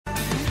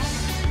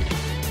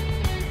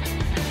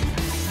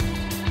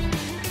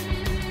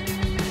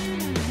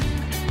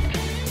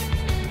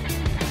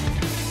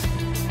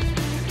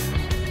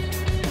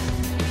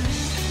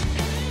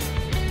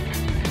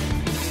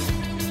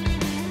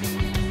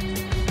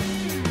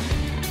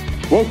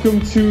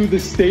Welcome to the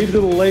State of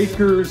the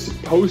Lakers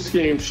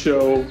post-game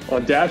show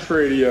on Dash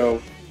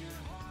Radio.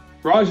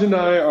 Raj and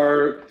I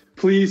are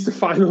pleased to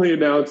finally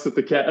announce that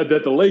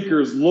the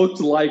Lakers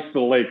looked like the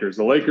Lakers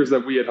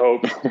that we had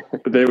hoped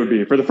that they would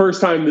be for the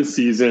first time this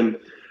season.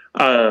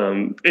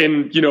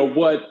 And you know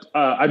what?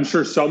 I'm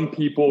sure some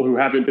people who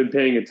haven't been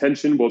paying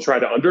attention will try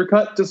to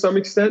undercut to some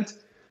extent,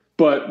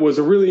 but was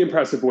a really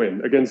impressive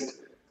win against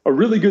a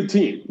really good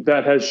team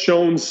that has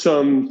shown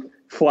some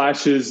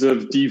flashes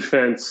of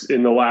defense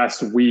in the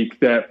last week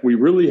that we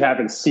really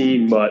haven't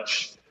seen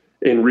much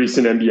in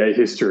recent NBA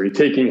history,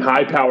 taking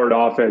high-powered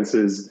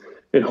offenses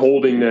and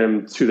holding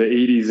them to the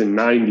 80s and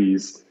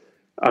 90s,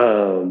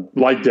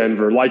 like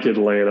Denver, like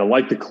Atlanta,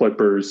 like the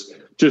Clippers.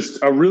 Just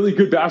a really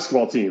good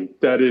basketball team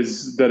that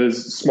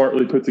is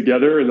smartly put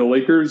together. And the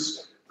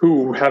Lakers,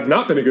 who have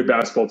not been a good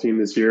basketball team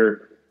this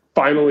year,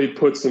 finally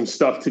put some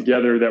stuff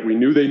together that we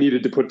knew they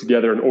needed to put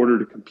together in order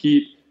to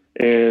compete.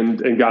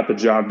 And got the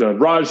job done.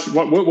 Raj,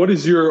 what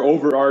is your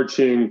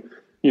overarching,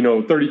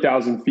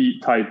 30,000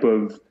 feet type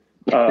of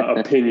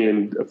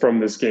opinion from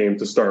this game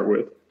to start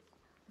with?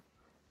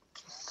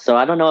 So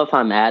I don't know if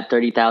I'm at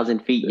 30,000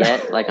 feet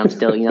yet. Like I'm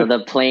still, the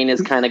plane is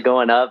kind of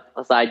going up.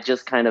 So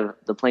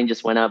the plane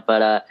just went up.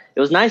 But it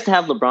was nice to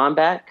have LeBron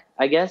back,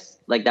 I guess.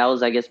 Like that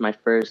was, I guess, my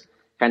first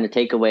kind of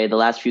takeaway. The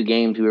last few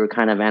games we were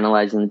kind of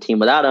analyzing the team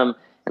without him.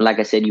 And like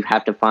I said, you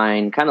have to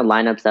find kind of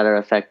lineups that are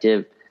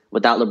effective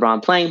without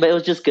LeBron playing, but it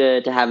was just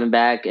good to have him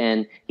back,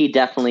 and he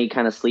definitely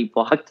kind of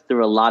sleepwalked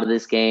through a lot of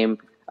this game.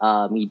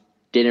 He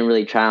didn't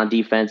really try on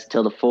defense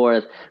until the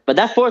fourth, but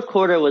that fourth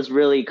quarter was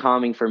really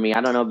calming for me.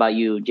 I don't know about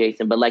you,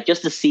 Jason, but like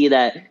just to see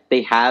that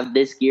they have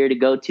this gear to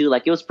go to,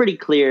 like it was pretty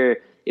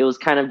clear. It was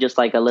kind of just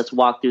like let's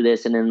walk through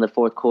this, and in the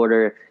fourth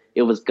quarter,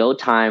 it was go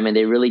time, and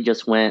they really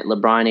just went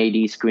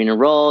LeBron AD screen and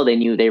roll. They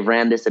knew they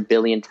ran this a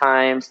billion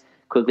times.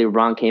 Quickly,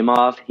 LeBron came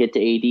off, hit to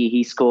AD,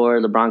 he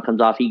scored. LeBron comes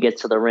off, he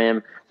gets to the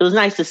rim. So it was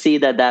nice to see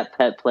that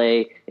pet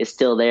play is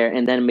still there,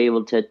 and then be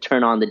able to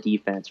turn on the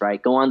defense,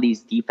 right? Go on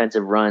these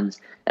defensive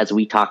runs as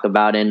we talk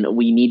about, and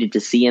we needed to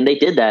see, and they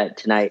did that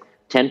tonight.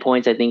 10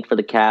 points, I think, for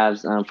the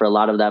Cavs for a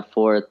lot of that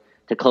fourth.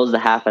 To close the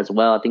half as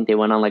well, I think they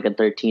went on like a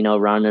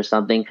 13-0 run or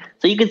something.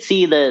 So you could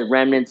see the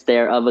remnants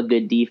there of a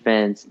good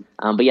defense.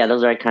 But yeah,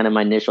 those are kind of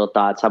my initial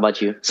thoughts. How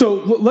about you? So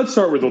let's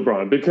start with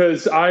LeBron,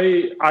 because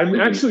I'm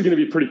actually going to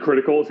be pretty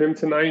critical of him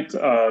tonight,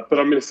 but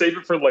I'm going to save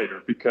it for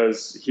later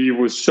because he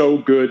was so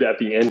good at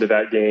the end of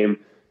that game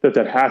that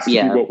has to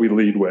be what we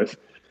lead with.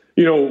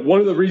 One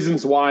of the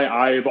reasons why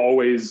I've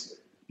always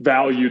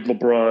valued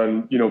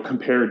LeBron,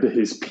 compared to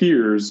his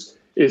peers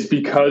is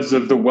because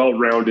of the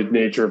well-rounded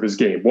nature of his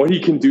game. What he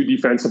can do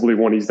defensively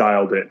when he's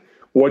dialed in,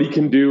 what he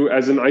can do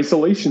as an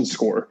isolation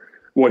scorer,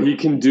 what he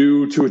can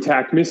do to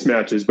attack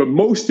mismatches, but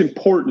most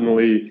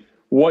importantly,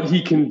 what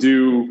he can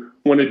do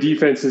when a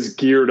defense is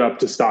geared up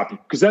to stop you.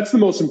 Because that's the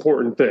most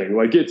important thing.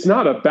 Like, it's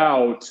not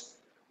about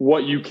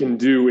what you can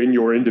do in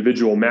your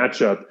individual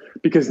matchup,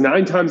 because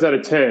 9 times out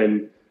of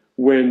 10,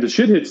 when the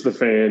shit hits the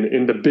fan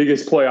in the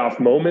biggest playoff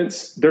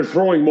moments, they're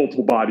throwing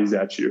multiple bodies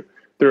at you.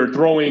 They're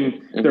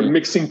throwing, they're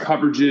mixing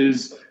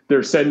coverages,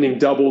 they're sending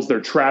doubles, they're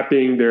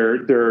trapping,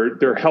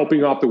 they're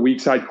helping off the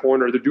weak side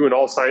corner, they're doing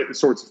all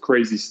sorts of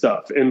crazy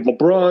stuff. And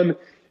LeBron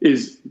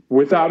is,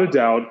 without a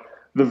doubt,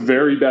 the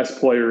very best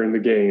player in the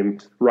game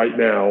right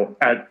now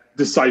at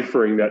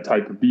deciphering that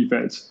type of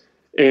defense.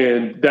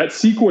 And that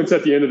sequence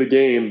at the end of the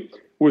game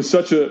was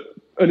such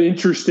an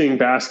interesting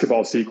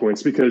basketball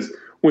sequence, because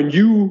when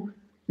you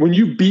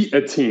beat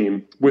a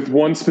team with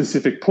one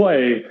specific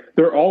play,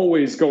 they're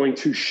always going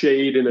to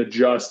shade and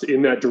adjust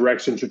in that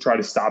direction to try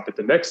to stop it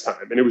the next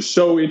time. And it was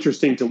so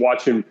interesting to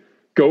watch him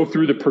go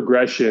through the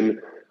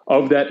progression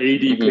of that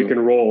AD pick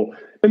and roll.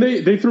 And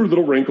they threw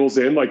little wrinkles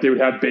in, like they would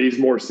have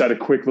Bazemore set a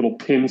quick little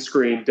pin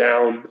screen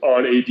down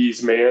on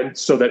AD's man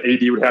so that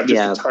AD would have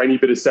just a tiny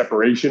bit of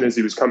separation as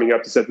he was coming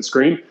up to set the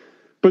screen.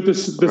 But the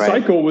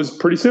cycle was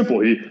pretty simple.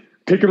 He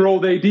pick and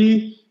rolled AD.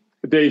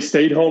 They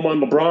stayed home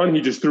on LeBron.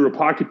 He just threw a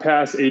pocket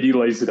pass. AD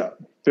lays it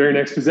up. Very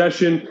next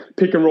possession,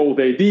 pick and roll with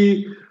AD.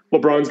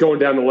 LeBron's going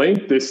down the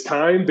lane. This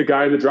time, the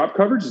guy in the drop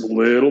coverage is a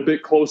little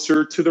bit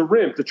closer to the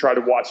rim to try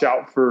to watch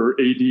out for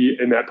AD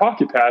in that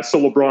pocket pass.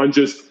 So LeBron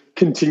just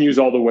continues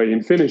all the way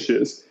and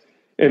finishes.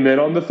 And then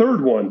on the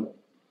third one,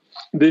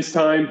 this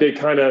time they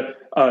kind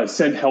of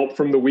send help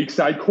from the weak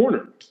side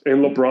corner.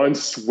 And LeBron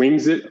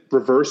swings it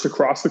reverse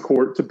across the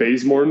court to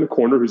Bazemore in the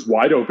corner, who's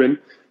wide open.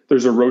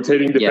 There's a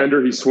rotating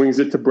defender. He swings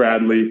it to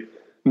Bradley,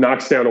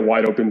 knocks down a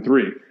wide open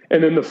three.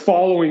 And then the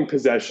following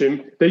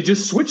possession, they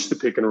just switch the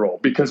pick and roll,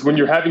 because when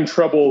you're having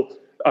trouble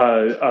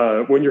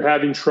with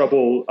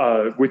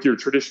your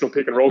traditional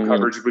pick and roll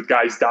coverage with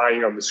guys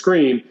dying on the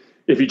screen,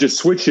 if you just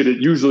switch it, it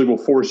usually will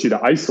force you to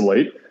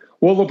isolate.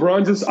 Well,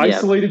 LeBron just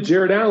isolated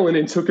Jared Allen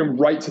and took him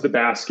right to the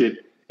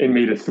basket and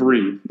made a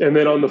three. And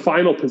then on the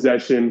final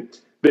possession,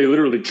 they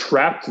literally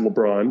trapped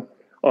LeBron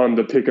on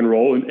the pick and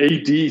roll, and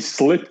AD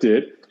slipped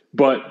it,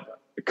 but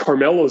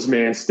Carmelo's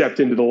man stepped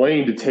into the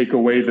lane to take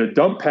away the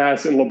dump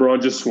pass, and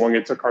LeBron just swung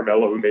it to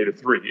Carmelo, who made a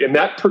three. And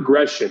that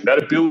progression,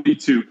 that ability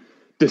to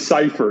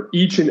decipher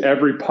each and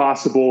every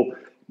possible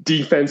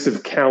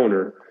defensive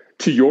counter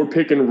to your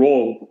pick and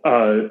roll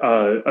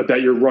that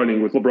you're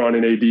running with LeBron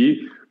and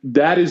AD,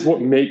 that is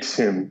what makes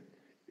him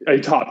a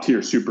top tier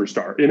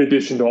superstar, in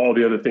addition to all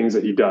the other things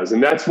that he does.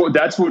 And that's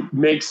what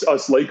makes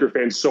us Laker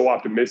fans so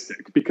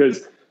optimistic,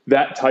 because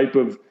that type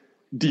of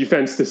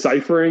defense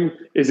deciphering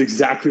is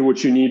exactly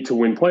what you need to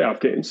win playoff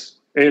games.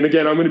 And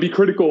again, I'm going to be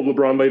critical of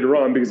LeBron later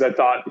on, because I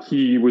thought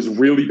he was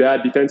really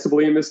bad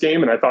defensively in this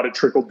game, and I thought it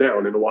trickled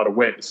down in a lot of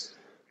ways.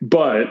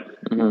 But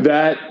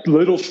that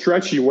little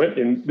stretch he went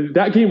in,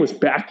 that game was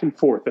back and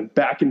forth, and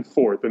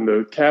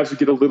the Cavs would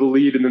get a little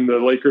lead, and then the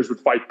Lakers would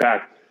fight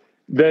back.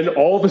 Then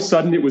all of a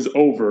sudden it was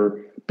over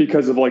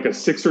because of like a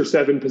 6 or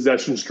 7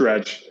 possession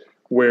stretch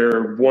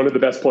where one of the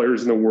best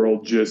players in the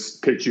world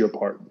just picked you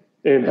apart.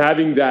 And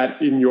having that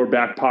in your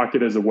back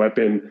pocket as a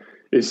weapon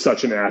is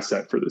such an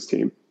asset for this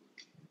team.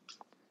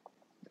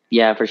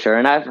 Yeah, for sure.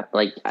 And I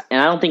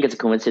don't think it's a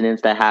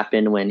coincidence that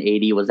happened when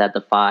AD was at the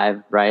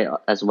 5, right?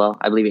 As well,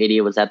 I believe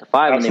AD was at the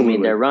 5 when they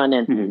made their run.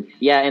 And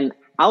yeah, and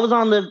I was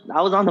on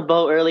the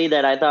boat early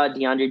that I thought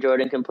DeAndre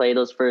Jordan can play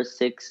those first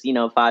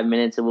 5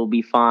 minutes and we'll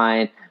be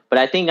fine. But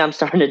I think I'm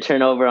starting to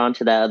turn over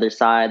onto that other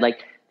side.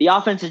 Like, the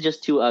offense is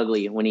just too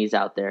ugly when he's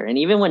out there. And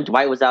even when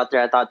Dwight was out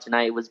there, I thought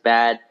tonight was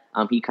bad.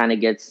 He kind of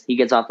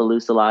gets off the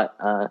loose a lot,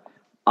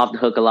 off the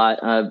hook a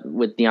lot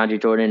with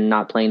DeAndre Jordan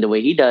not playing the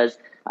way he does.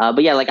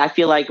 But yeah, like, I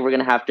feel like we're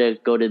going to have to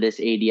go to this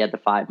AD at the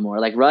 5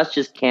 more. Like, Russ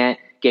just can't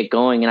get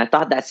going. And I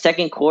thought that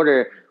second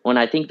quarter, when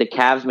I think the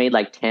Cavs made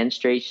like 10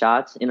 straight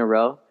shots in a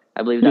row,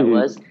 I believe that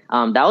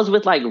was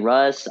with like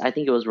Russ. I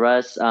think it was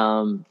Russ,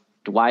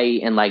 Dwight,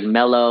 and like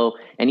Melo.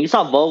 And you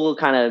saw Vogel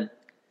kind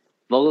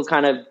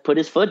of put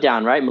his foot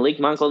down, right? Malik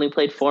Monk only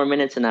played 4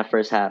 minutes in that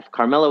first half.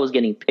 Carmelo was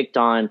getting picked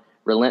on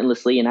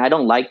relentlessly, and I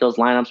don't like those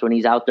lineups when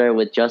he's out there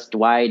with just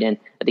Dwight, and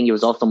I think it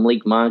was also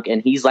Malik Monk,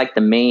 and he's like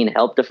the main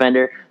help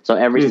defender. So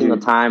every single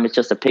time it's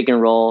just a pick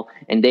and roll,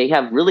 and they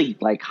have really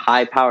like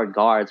high powered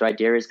guards, right?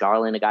 Darius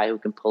Garland, a guy who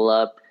can pull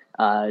up.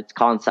 It's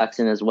Colin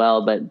Sexton as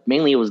well, but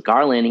mainly it was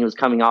Garland. He was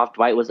coming off,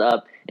 Dwight was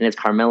up, and it's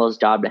Carmelo's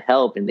job to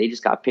help, and they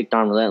just got picked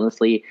on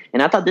relentlessly.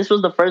 And I thought this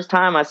was the first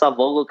time I saw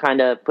Vogel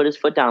kind of put his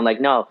foot down,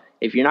 like, no,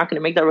 if you're not going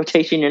to make that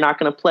rotation, you're not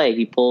going to play.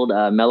 He pulled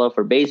Melo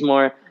for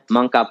Bazemore.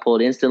 Monk got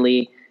pulled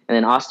instantly. And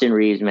then Austin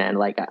Reeves, man,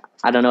 like,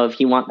 I don't know if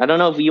he wants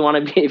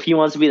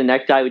to be the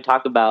next guy we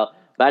talk about,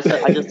 but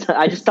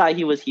I just thought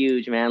he was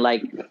huge, man.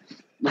 Like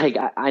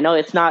I know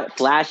it's not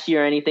flashy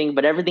or anything,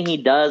 but everything he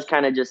does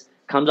kind of just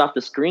comes off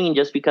the screen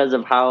just because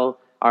of how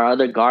our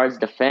other guards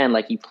defend.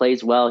 Like, he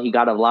plays well. He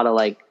got a lot of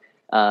like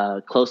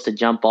close to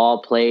jump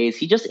ball plays.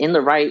 He's just in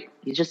the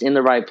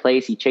right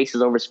place. He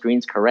chases over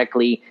screens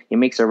correctly. He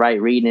makes the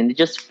right read, and it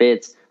just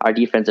fits our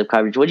defensive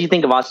coverage. What do you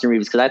think of Austin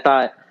Reeves?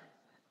 Because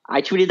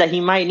I tweeted that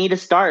he might need to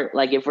start.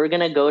 Like, if we're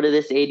going to go to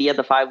this AD at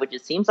the 5, which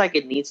it seems like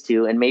it needs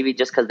to, and maybe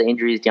just because the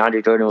injuries,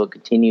 DeAndre Jordan will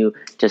continue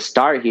to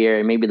start here,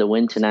 and maybe the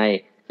win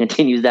tonight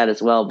continues that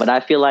as well. But I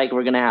feel like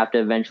we're going to have to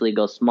eventually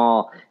go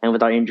small, and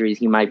with our injuries,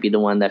 he might be the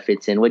one that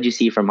fits in. What do you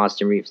see from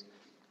Austin Reeves?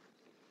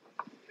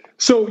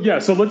 So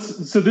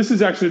this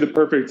is actually the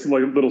perfect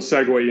little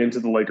segue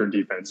into the Laker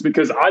defense,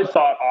 because I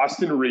thought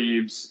Austin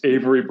Reeves,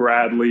 Avery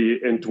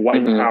Bradley, and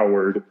Dwight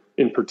Howard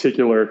in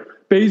particular,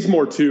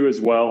 Bazemore too as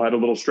well, had a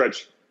little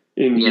stretch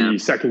in the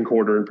second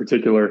quarter in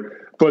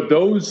particular. But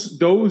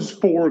those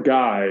 4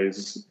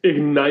 guys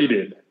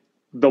ignited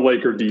the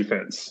Laker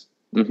defense.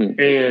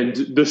 And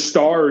the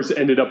stars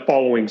ended up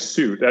following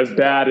suit. As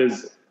bad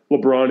as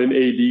LeBron and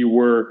AD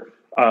were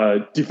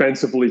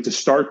defensively to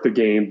start the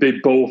game, they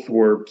both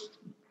were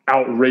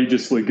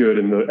outrageously good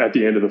at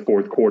the end of the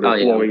fourth quarter,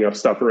 blowing up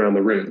stuff around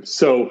the rim.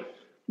 So,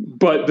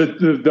 but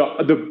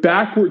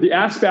the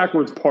ass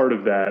backwards part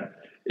of that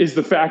is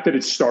the fact that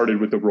it started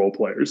with the role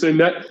players.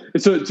 And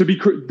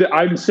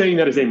I'm saying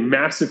that as a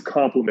massive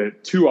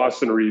compliment to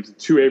Austin Reeves,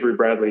 to Avery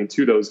Bradley, and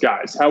to those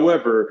guys.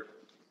 However,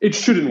 it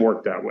shouldn't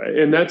work that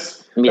way. And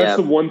that's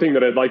the one thing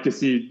that I'd like to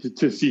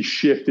see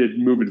shifted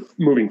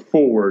moving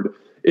forward,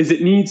 is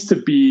it needs to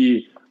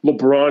be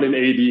LeBron and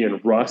AD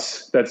and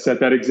Russ that set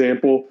that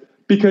example.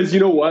 Because you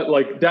know what,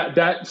 like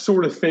that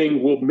sort of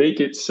thing will make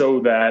it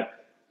so that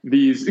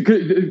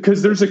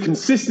because there's a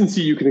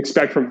consistency you can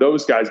expect from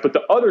those guys, but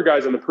the other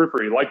guys on the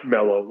periphery, like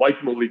Melo,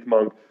 like Malik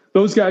Monk,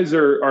 those guys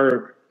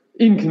are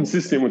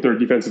inconsistent with their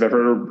defensive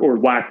effort or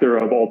lack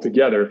thereof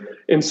altogether.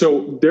 And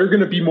so they're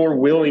going to be more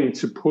willing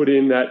to put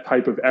in that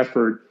type of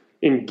effort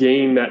and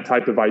gain that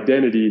type of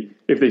identity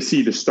if they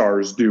see the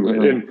stars do it.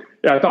 And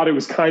I thought it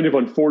was kind of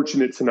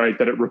unfortunate tonight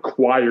that it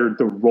required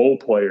the role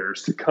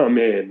players to come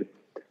in,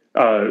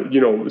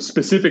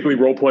 specifically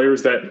role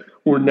players that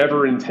were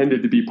never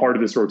intended to be part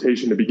of this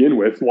rotation to begin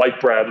with, like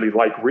Bradley,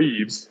 like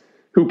Reeves,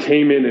 who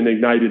came in and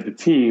ignited the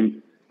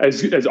team.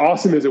 As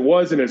awesome as it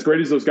was and as great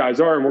as those guys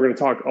are, and we're going to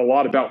talk a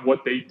lot about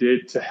what they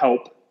did to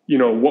help,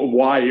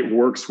 why it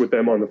works with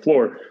them on the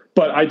floor.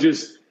 But I do,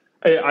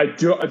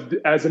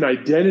 as an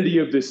identity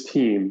of this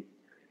team,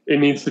 it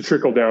needs to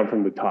trickle down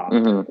from the top.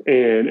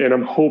 And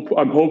I'm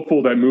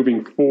hopeful that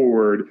moving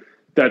forward,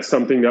 that's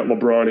something that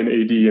LeBron and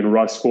AD and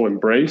Russ will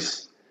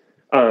embrace.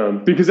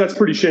 because that's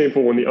pretty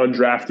shameful when the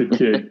undrafted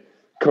kid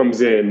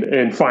comes in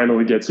and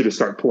finally gets you to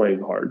start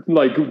playing hard.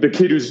 Like the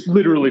kid who's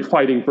literally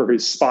fighting for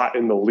his spot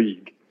in the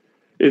league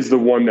is the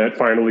one that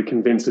finally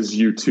convinces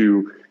you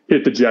to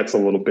hit the Jets a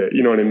little bit.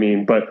 You know what I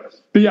mean? But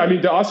yeah, I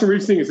mean, the Austin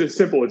Reeves thing is this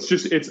simple. It's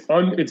just,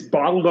 it's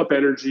bottled up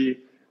energy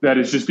that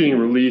is just being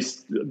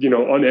released,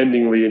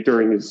 unendingly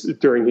during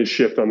his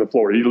shift on the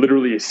floor. He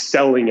literally is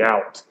selling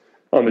out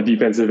on the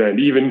defensive end,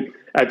 even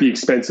at the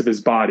expense of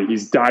his body.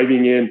 He's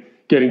diving in,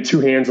 getting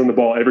two hands on the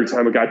ball every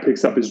time a guy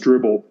picks up his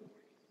dribble,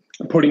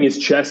 putting his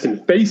chest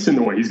and face in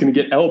the way. He's going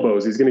to get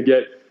elbows. He's going to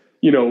get,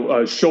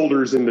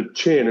 shoulders in the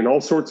chin and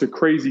all sorts of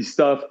crazy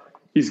stuff.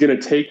 He's going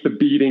to take the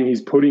beating.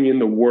 He's putting in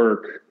the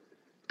work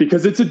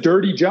because it's a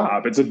dirty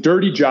job. It's a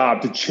dirty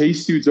job to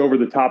chase dudes over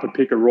the top of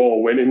pick and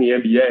roll when in the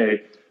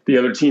NBA, the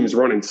other team is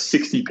running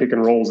 60 pick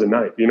and rolls a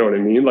night. You know what I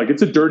mean? Like,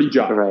 it's a dirty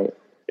job. Right.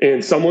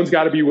 And someone's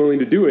got to be willing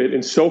to do it.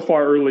 And so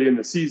far early in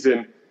the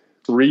season,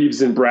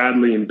 Reeves and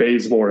Bradley and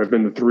Bazemore have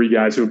been the three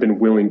guys who have been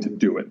willing to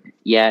do it.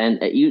 Yeah, and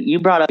you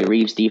brought up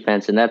Reeves'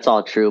 defense, and that's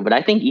all true. But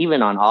I think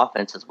even on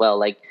offense as well,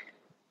 like,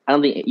 I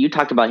don't think you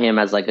talked about him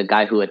as like a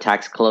guy who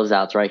attacks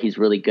closeouts, right? He's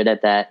really good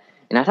at that.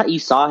 And I thought you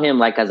saw him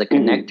like as a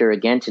connector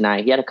again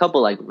tonight. He had a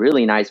couple like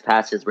really nice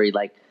passes where he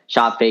like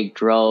shot fake,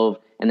 drove,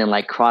 and then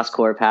like cross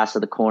court pass to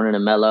the corner to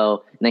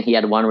Melo. And then he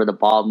had one where the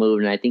ball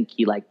moved, and I think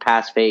he like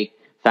pass fake,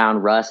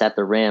 found Russ at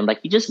the rim.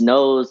 Like, he just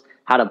knows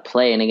how to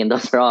play. And again,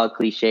 those are all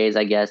cliches,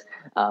 I guess.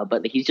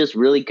 But he's just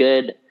really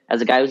good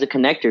as a guy who's a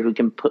connector who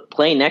can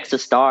play next to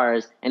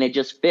stars, and it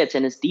just fits.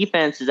 And his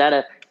defense is at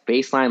a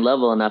baseline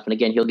level enough. And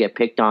again, he'll get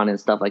picked on and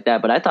stuff like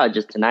that. But I thought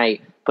just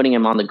tonight, putting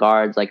him on the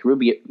guards, like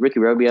Ricky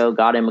Rubio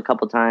got him a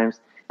couple times.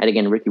 And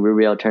again, Ricky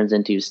Rubio turns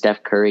into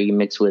Steph Curry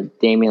mixed with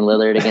Damian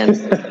Lillard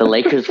against the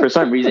Lakers. For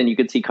some reason, you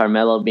could see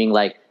Carmelo being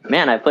like,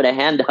 man, I put a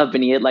hand up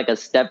and he hit like a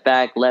step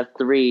back left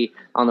three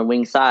on the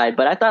wing side.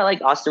 But I thought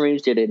like Austin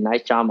Reeves did a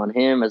nice job on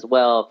him as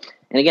well.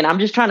 And again, I'm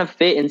just trying to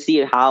fit and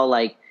see how,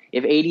 like,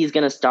 if AD is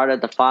going to start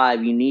at the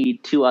 5, you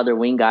need two other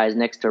wing guys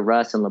next to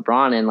Russ and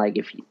LeBron. And like,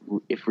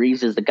 if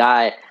Reeves is the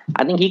guy,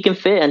 I think he can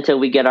fit until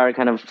we get our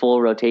kind of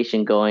full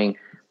rotation going.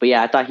 But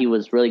yeah, I thought he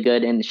was really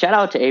good. And shout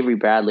out to Avery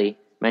Bradley.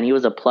 Man, he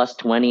was a plus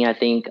 20, I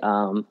think,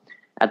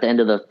 at the end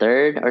of the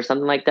third or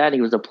something like that.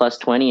 He was a plus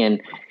 20,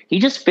 and he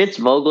just fits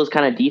Vogel's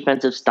kind of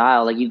defensive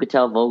style. Like, you could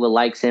tell Vogel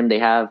likes him. They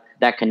have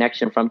that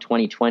connection from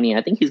 2020.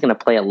 I think he's going to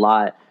play a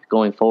lot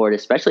going forward,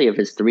 especially if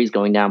his three's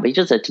going down. But he's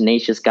just a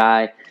tenacious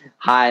guy,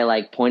 high,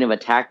 like, point of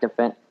attack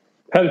defense.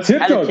 Had a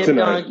tip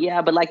dunk.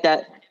 Yeah, but like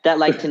that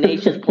like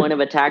tenacious point of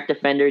attack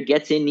defender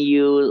gets into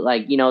you,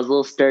 like, is a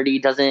little sturdy,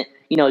 doesn't,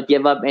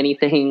 give up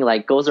anything,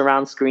 like goes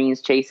around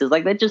screens, chases.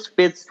 Like, that just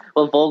fits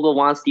what Vogel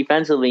wants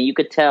defensively. You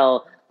could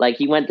tell, like,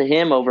 he went to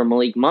him over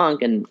Malik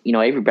Monk, and,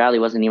 Avery Bradley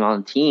wasn't even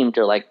on the team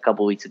till like a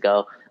couple weeks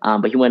ago.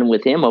 But he went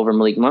with him over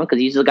Malik Monk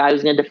because he's the guy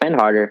who's going to defend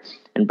harder.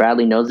 And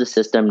Bradley knows the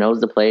system,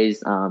 knows the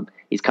plays.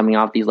 He's coming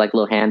off these like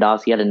little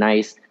handoffs. He had a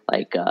nice,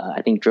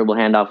 I think, dribble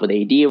handoff with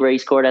AD where he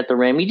scored at the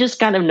rim. He just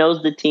kind of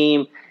knows the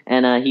team,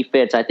 and he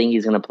fits. I think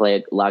he's going to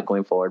play a lot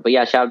going forward. But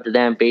yeah, shout out to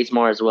them.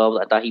 Bazemore as well.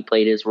 I thought he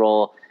played his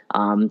role.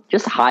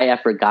 Just high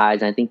effort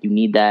guys. And I think you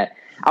need that.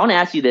 I want to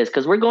ask you this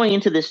because we're going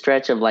into this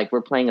stretch of like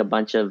we're playing a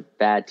bunch of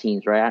bad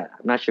teams, right? I'm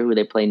not sure who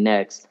they play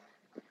next.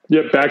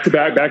 Yeah, back to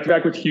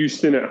back with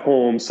Houston at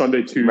home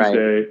Sunday,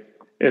 Tuesday, right.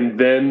 And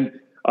then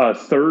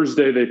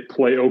Thursday they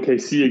play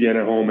OKC again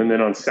at home, and then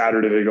on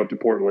Saturday they go up to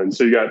Portland.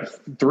 So you got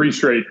 3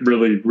 straight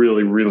really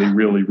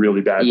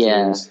bad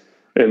teams.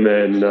 And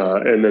then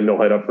they'll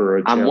head up for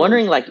a challenge. I'm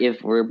wondering, like,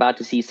 if we're about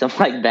to see some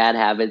like bad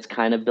habits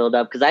kind of build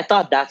up, because I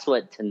thought that's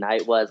what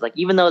tonight was. Like,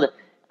 even though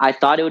I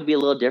thought it would be a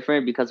little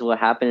different because of what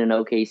happened in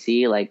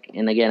OKC. Like,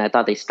 and again, I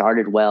thought they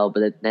started well,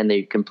 but then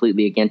they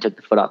completely again took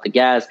the foot off the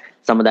gas.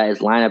 Some of that is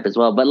lineup as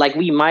well. But like,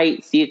 we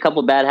might see a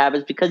couple bad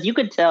habits because you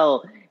could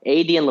tell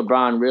AD and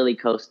LeBron really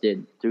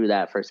coasted through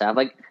that first half.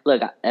 Like,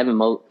 look, Evan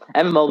Mobley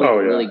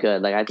was really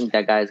good. Like, I think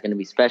that guy is going to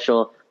be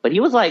special. But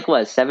he was like,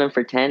 7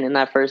 for 10 in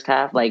that first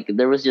half? Like,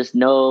 there was just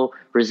no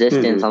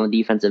resistance on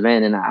the defensive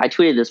end. And I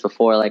tweeted this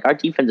before. Like, our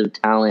defensive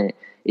talent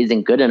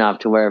isn't good enough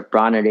to where if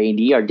Bron and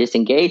AD are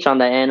disengaged on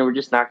that end, we're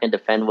just not going to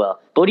defend well.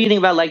 But what do you think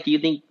about, like, do you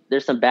think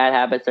there's some bad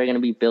habits that are going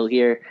to be built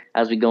here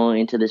as we go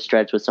into this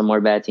stretch with some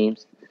more bad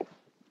teams?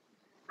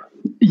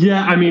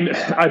 Yeah, I mean,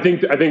 I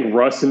think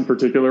Russ in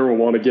particular will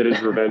want to get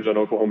his revenge on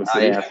Oklahoma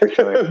City. Yeah, for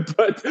sure.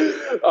 but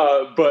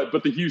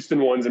the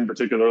Houston ones in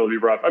particular will be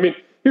rough. I mean,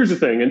 here's the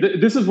thing, and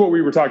this is what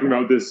we were talking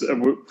about this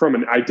from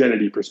an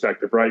identity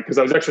perspective, right? Because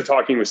I was actually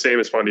talking with Sam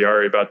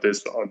Esfandiari about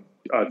this on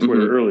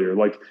Twitter earlier.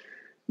 Like,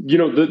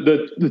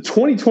 the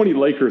 2020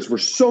 Lakers were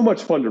so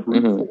much fun to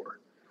root for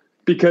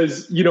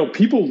because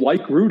people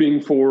like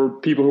rooting for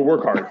people who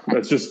work hard.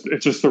 It's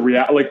just the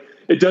reality. Like,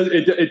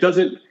 it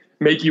doesn't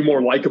make you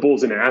more likable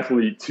as an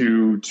athlete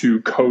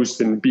to coast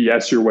and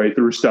BS your way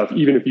through stuff,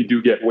 even if you do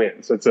get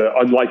wins. That's an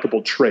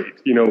unlikable trait.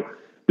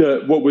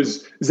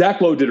 Zach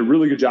Lowe did a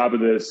really good job of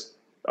this,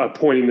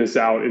 pointing this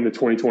out in the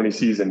 2020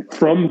 season.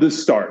 From the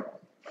start,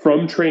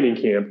 from training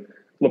camp,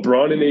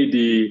 LeBron and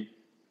AD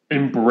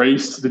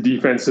embraced the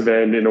defensive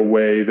end in a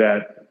way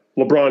that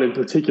LeBron in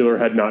particular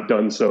had not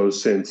done so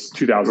since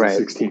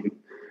 2016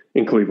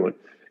 in Cleveland.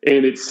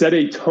 And it set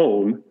a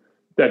tone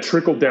that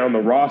trickled down the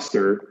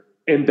roster,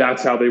 and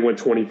that's how they went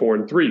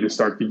 24-3 to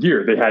start the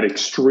year. They had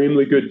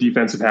extremely good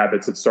defensive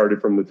habits that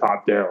started from the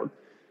top down.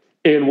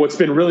 And what's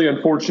been really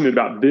unfortunate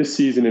about this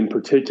season in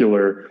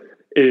particular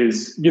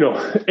is,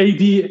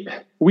 AD,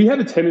 we have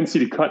a tendency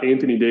to cut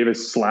Anthony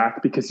Davis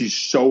slack because he's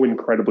so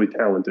incredibly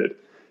talented.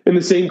 And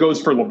the same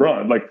goes for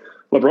LeBron. Like,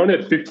 LeBron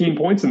had 15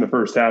 points in the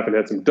first half and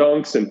had some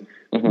dunks and,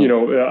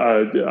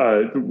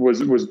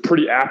 was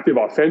pretty active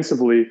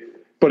offensively.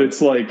 But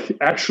it's like,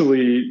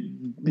 actually,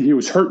 he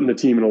was hurting the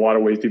team in a lot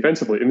of ways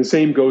defensively. And the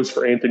same goes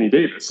for Anthony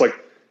Davis. Like,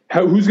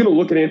 who's going to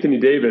look at Anthony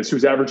Davis,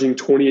 who's averaging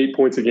 28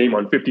 points a game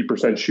on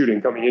 50%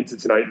 shooting coming into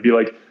tonight, and be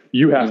like,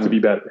 you have to be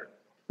better?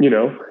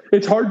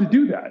 It's hard to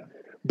do that.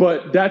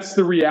 But that's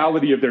the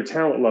reality of their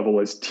talent level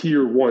as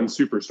tier one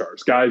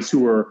superstars, guys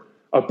who are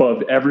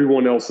above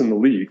everyone else in the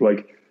league.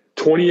 Like,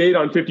 28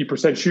 on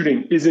 50%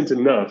 shooting isn't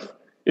enough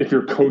if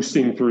you're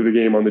coasting through the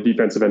game on the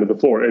defensive end of the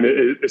floor.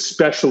 And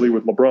especially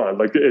with LeBron,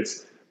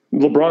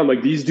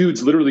 like these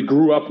dudes literally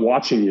grew up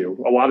watching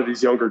you. A lot of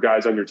these younger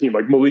guys on your team,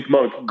 like Malik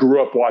Monk,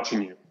 grew up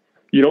watching you.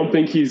 You don't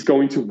think he's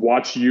going to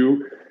watch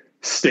you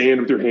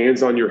stand with your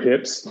hands on your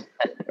hips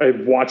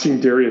and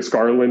watching Darius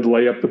Garland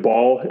lay up the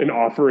ball and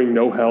offering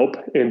no help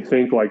and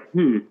think like,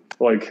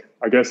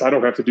 I guess I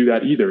don't have to do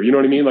that either. You know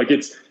what I mean? Like,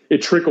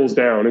 it trickles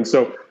down. And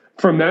so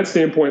from that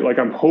standpoint, like,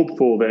 I'm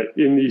hopeful that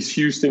in these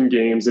Houston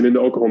games and in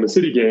the Oklahoma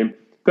City game,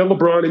 that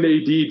LeBron and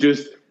AD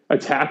just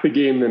attack the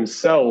game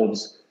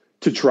themselves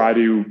to try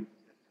to,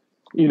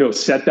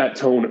 set that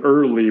tone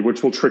early,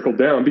 which will trickle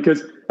down.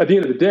 Because at the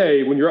end of the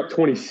day, when you're up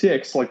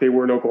 26, like they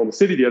were in Oklahoma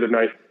City the other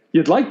night,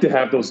 you'd like to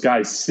have those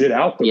guys sit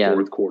out the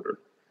fourth quarter.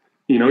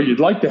 You'd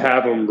like to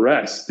have them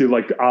rest, do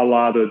like a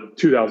la the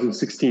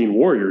 2016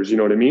 Warriors. You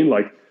know what I mean?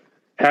 Like,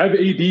 have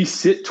AD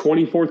sit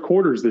 24th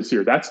quarters this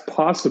year. That's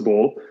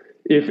possible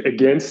if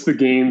against the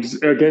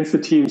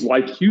teams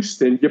like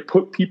Houston, you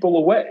put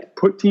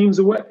teams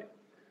away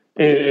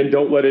and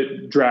don't let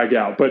it drag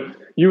out. But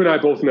you and I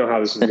both know how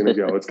this is going to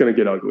go. It's going to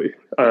get ugly.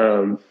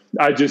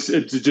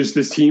 It's just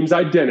this team's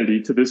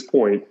identity to this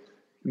point.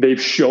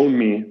 They've shown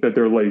me that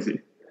they're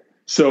lazy.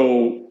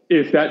 So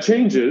if that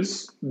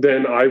changes,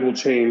 then I will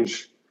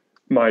change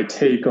my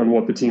take on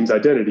what the team's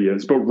identity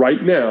is. But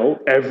right now,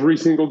 every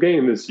single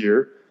game this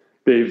year,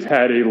 they've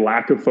had a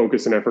lack of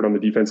focus and effort on the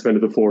defensive end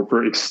of the floor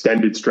for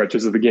extended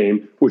stretches of the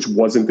game, which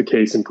wasn't the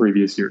case in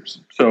previous years.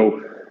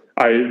 So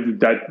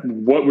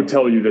what would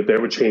tell you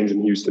that would change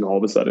in Houston all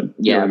of a sudden?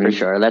 Yeah, for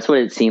sure. That's what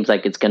it seems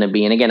like it's going to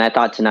be. And again, I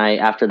thought tonight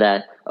after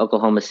that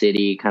Oklahoma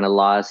City kind of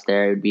loss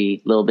there, it would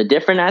be a little bit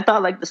different. I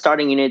thought like the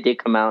starting unit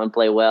did come out and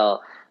play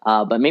well.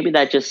 But maybe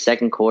that just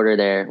second quarter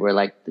there where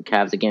like the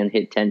Cavs again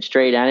hit 10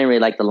 straight. I didn't really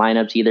like the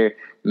lineups either.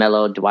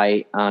 Melo,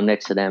 Dwight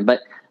next to them.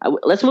 But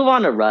let's move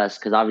on to Russ,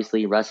 because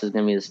obviously Russ is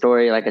going to be the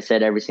story, like I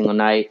said, every single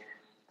night.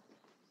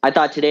 I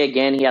thought today,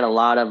 again, he had a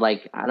lot of,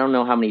 like, I don't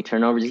know how many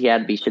turnovers he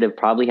had, but he should have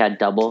probably had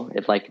double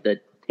if, like,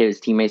 his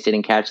teammates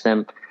didn't catch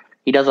them.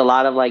 He does a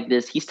lot of, like,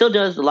 this. He still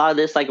does a lot of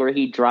this, like, where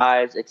he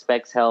drives,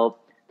 expects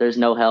help, there's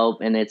no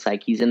help, and it's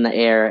like he's in the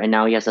air, and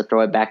now he has to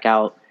throw it back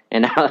out.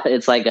 And now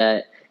it's like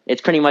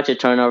it's pretty much a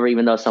turnover,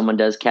 even though someone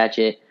does catch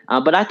it.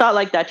 But I thought,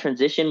 like, that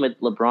transition with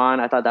LeBron,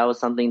 I thought that was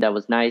something that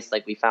was nice.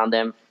 Like, we found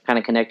them kind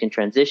of connect in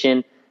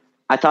transition.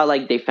 I thought,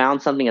 like, they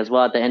found something as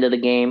well at the end of the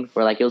game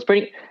where, like, it was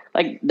pretty –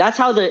 like, that's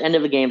how the end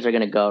of the games are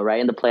going to go, right?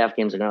 And the playoff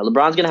games are going to –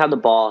 LeBron's going to have the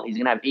ball. He's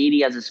going to have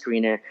AD as a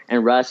screener,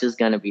 and Russ is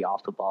going to be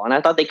off the ball. And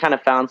I thought they kind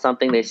of found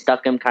something. They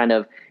stuck him kind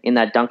of in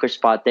that dunker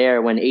spot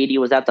there when AD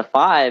was at the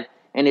 5,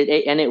 and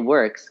it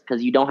works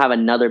because you don't have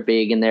another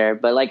big in there.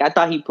 But, like, I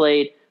thought he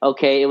played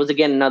okay. It was,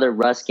 again, another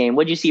Russ game.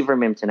 What did you see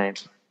from him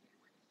tonight?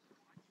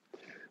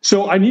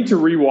 So I need to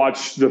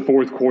rewatch the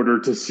fourth quarter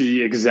to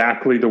see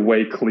exactly the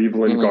way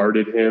Cleveland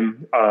guarded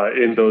him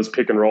in those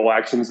pick and roll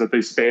actions that they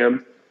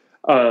spammed.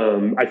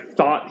 I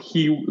thought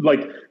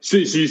so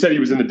you said he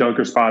was in the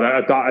dunker spot.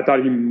 I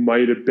thought he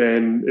might have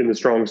been in the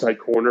strong side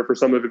corner for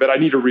some of it, but I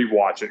need to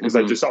rewatch it because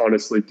I just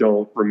honestly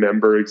don't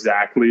remember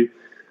exactly.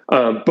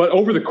 But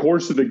over the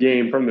course of the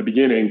game from the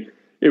beginning,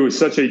 it was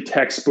such a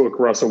textbook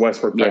Russell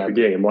Westbrook type of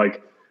game.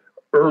 Like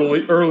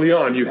early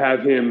on, you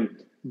have him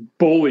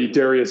bully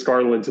Darius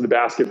Garland to the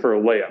basket for a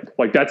layup.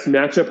 Like, that's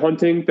matchup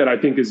hunting that I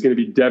think is going to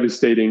be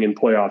devastating in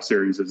playoff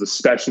series,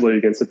 especially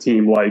against a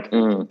team like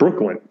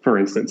Brooklyn, for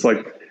instance.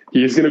 Like,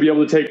 he's going to be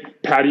able to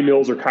take Patty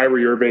Mills or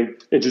Kyrie Irving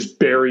and just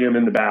bury him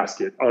in the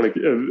basket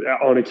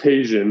on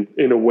occasion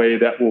in a way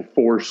that will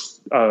force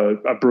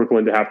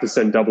Brooklyn to have to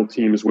send double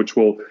teams, which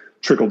will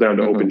trickle down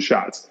to open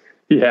shots.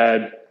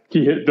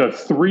 He hit the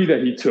 3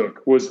 that he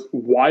took was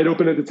wide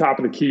open at the top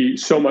of the key,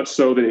 so much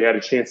so that he had a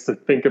chance to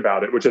think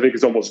about it, which I think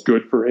is almost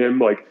good for him.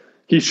 Like,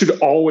 he should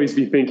always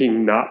be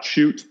thinking not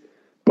shoot.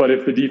 But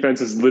if the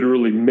defense is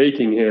literally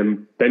making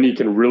him, then he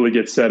can really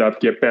get set up,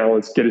 get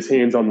balanced, get his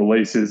hands on the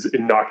laces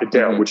and knock it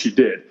down, which he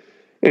did.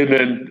 And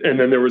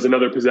then there was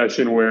another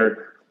possession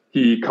where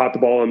he caught the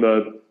ball on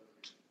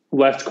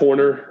left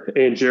corner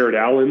and Jared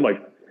Allen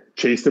like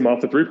chased him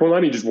off the 3-point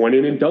line. He just went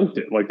in and dunked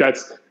it. Like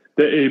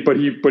but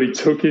he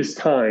took his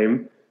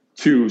time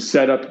to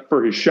set up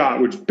for his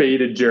shot, which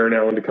baited Jared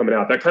Allen to coming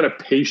out. That kind of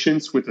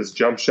patience with his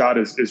jump shot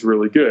is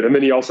really good. And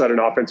then he also had an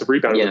offensive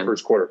rebound in the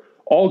first quarter.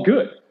 All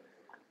good.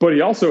 But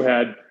he also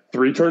had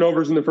 3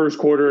 turnovers in the first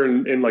quarter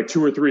and like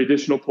 2 or 3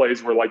 additional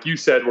plays where, like you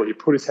said, where he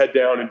put his head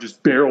down and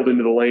just barreled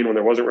into the lane when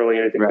there wasn't really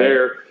anything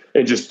there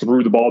and just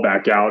threw the ball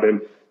back out.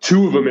 And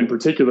 2 of them in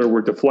particular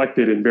were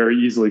deflected and very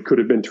easily could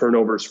have been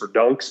turnovers for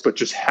dunks, but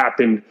just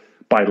happened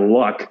by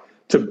luck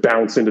to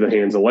bounce into the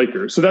hands of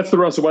Lakers. So that's the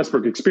Russell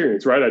Westbrook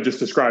experience, right? I just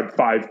described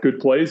 5 good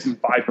plays and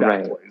 5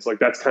 bad plays. Like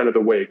that's kind of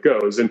the way it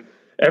goes. And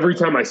every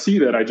time I see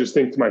that, I just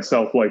think to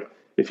myself, like,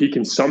 if he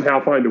can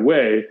somehow find a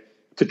way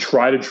to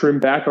try to trim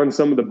back on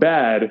some of the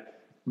bad,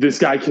 this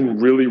guy can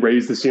really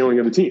raise the ceiling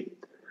of the team.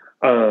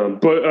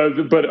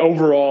 But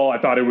overall, I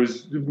thought it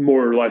was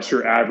more or less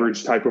your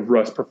average type of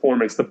Russ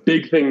performance. The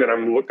big thing that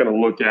I'm going to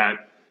look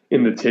at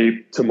in the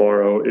tape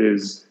tomorrow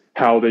is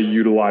how they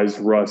utilized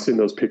Russ in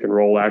those pick and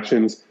roll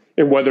actions.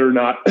 And whether or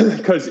not,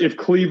 because if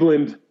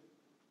Cleveland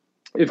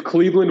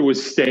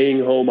was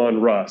staying home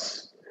on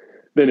Russ,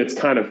 then it's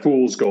kind of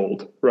fool's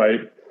gold,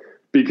 right?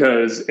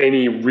 Because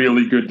any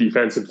really good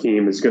defensive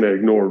team is going to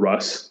ignore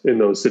Russ in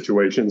those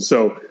situations.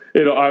 So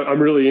I'm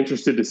really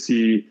interested to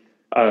see,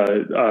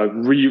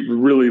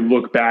 really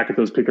look back at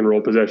those pick and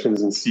roll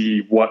possessions and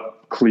see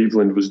what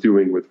Cleveland was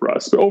doing with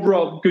Russ. But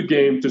overall, good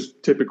game,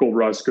 just typical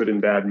Russ, good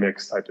and bad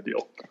mix type of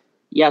deal.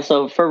 Yeah,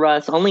 so for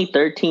Russ, only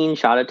 13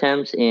 shot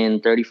attempts in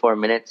 34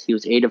 minutes. He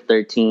was 8 of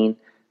 13,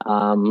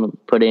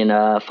 put in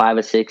 5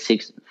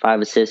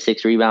 assists,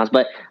 6 rebounds.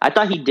 But I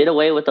thought he did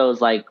away with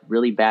those like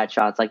really bad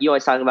shots. Like you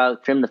always talk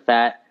about, trim the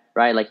fat,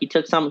 right? Like he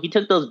took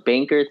those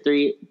banker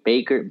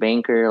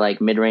like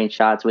mid-range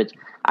shots, which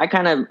I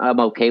kind of am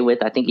okay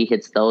with. I think he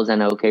hits those at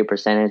an okay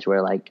percentage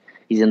where like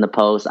he's in the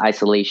post,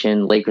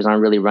 isolation, Lakers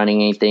aren't really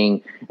running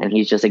anything, and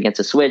he's just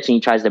against a switch and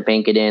he tries to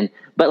bank it in.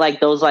 But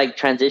like those like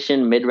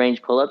transition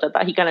mid-range pull-ups, I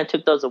thought he kind of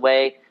took those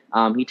away.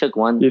 He took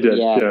one. He did,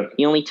 yeah.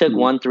 He only took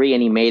 1 3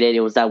 and he made it. It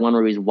was that one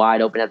where he was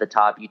wide open at the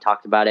top. You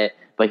talked about it,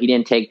 but he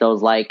didn't take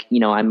those like,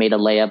 I made a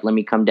layup, let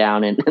me come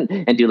down and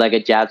and do like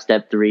a jab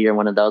step 3 or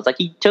one of those. Like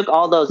he took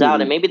all those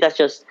out, and maybe that's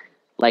just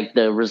like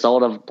the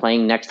result of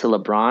playing next to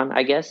LeBron,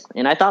 I guess.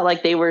 And I thought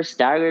like they were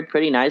staggered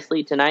pretty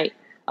nicely tonight.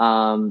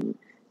 And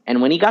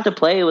when he got to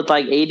play with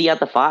like AD at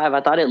the 5,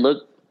 I thought it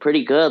looked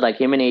pretty good. Like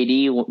him and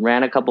AD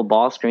ran a couple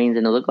ball screens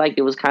and it looked like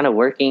it was kind of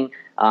working.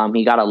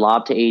 He got a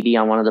lob to AD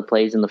on one of the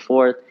plays in the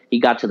 4th. He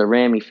got to the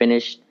rim. He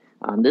finished.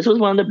 This was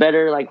one of the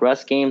better like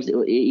Russ games,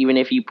 even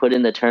if you put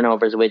in the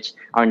turnovers, which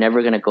are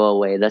never going to go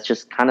away. That's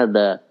just kind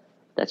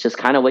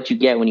of what you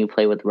get when you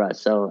play with Russ.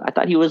 So I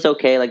thought he was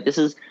okay. Like this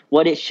is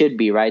what it should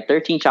be, right?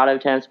 13 shot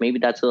attempts. Maybe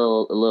that's a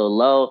little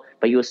low,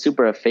 but he was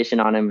super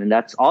efficient on him, and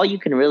that's all you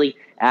can really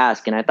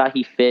ask. And I thought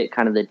he fit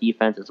kind of the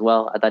defense as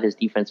well. I thought his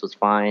defense was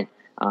fine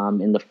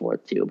in the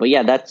 4th too. But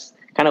yeah, that's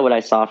kind of what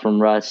I saw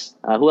from Russ.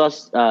 Who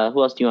else do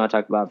you want to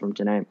talk about from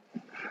tonight?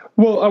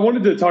 Well, I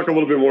wanted to talk a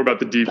little bit more about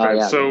the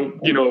defense. So,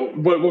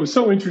 what was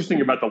so interesting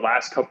about the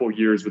last couple of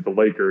years with the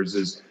Lakers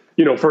is,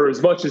 for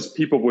as much as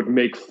people would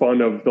make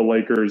fun of the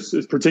Lakers,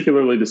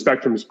 particularly the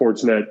Spectrum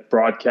Sportsnet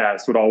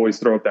broadcast would always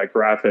throw up that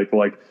graphic,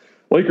 like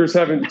Lakers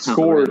haven't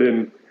scored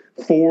in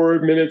 4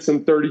 minutes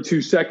and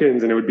 32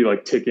 seconds, and it would be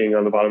like ticking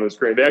on the bottom of the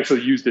screen. They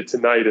actually used it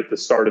tonight at the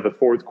start of the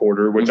 4th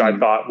quarter, which I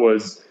thought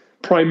was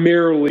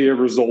primarily a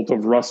result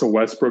of Russell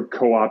Westbrook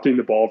co-opting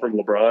the ball from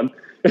LeBron.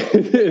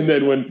 And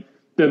then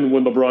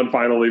when LeBron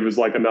finally was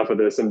like, enough of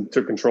this and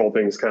took control,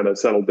 things kind of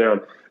settled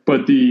down.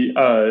 But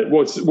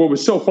what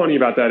was so funny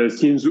about that is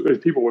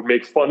people would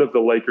make fun of the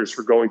Lakers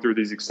for going through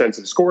these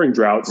extensive scoring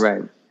droughts.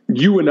 Right.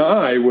 You and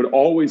I would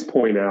always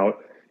point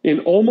out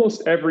in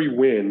almost every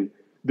win,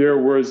 there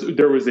was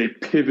a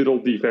pivotal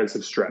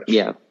defensive stretch.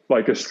 Yeah.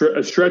 Like a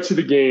stretch of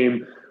the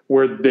game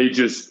where they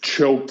just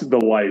choked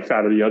the life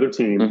out of the other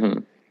team. Mm-hmm.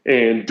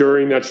 And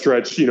during that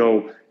stretch,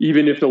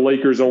 even if the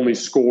Lakers only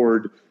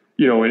scored,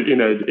 in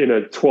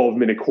a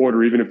 12-minute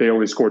quarter, even if they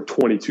only scored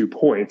 22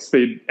 points,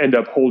 they'd end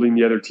up holding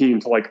the other team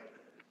to like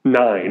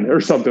 9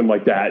 or something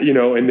like that,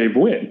 and they'd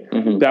win.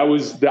 Mm-hmm. That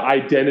was the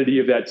identity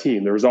of that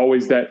team. There was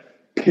always that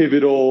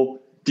pivotal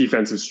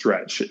defensive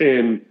stretch.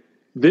 And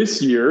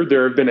this year,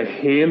 there have been a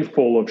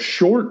handful of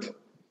short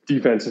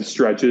defensive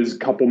stretches, a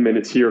couple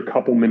minutes here, a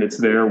couple minutes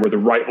there, where the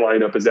right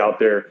lineup is out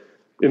there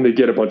and they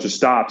get a bunch of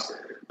stops.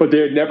 But they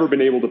had never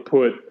been able to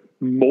put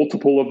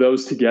multiple of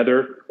those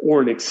together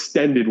or an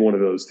extended one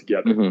of those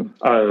together.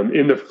 Mm-hmm.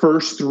 In the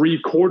first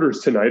 3 quarters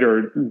tonight,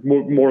 or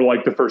more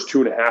like the first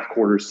 2.5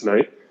 quarters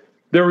tonight,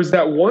 there was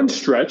that one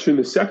stretch in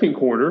the second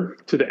quarter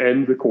to the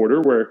end of the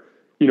quarter where,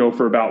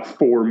 for about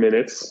 4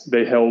 minutes,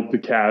 they held the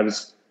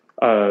Cavs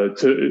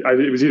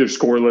it was either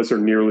scoreless or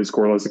nearly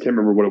scoreless. I can't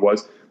remember what it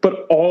was.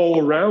 But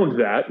all around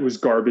that was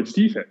garbage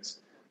defense.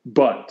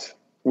 But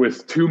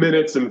with 2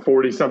 minutes and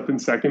 40-something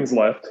seconds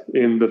left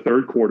in the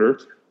 3rd quarter,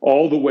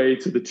 all the way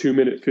to the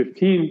 2-minute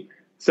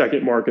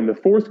 15-second mark in the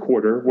 4th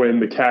quarter, when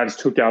the Cavs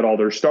took out all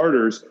their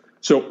starters,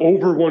 So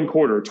over one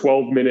quarter,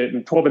 12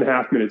 and a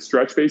half minute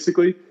stretch,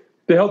 basically,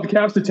 they held the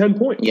Cavs to 10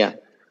 points. Yeah.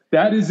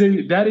 That is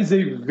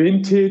a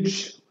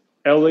vintage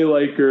LA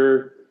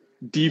Laker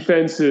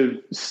defensive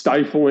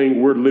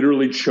stifling. We're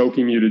literally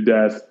choking you to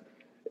death.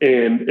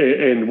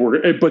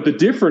 But the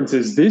difference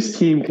is this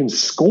team can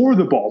score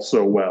the ball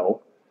so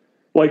well.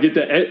 Like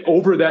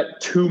over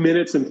that 2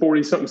 minutes and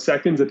 40 something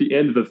seconds at the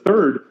end of the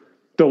third,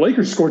 the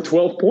Lakers scored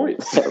 12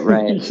 points.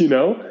 Right. You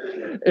know?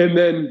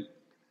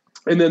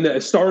 And then the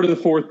start of the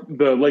fourth,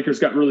 the Lakers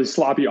got really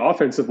sloppy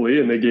offensively,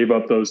 and they gave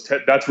up those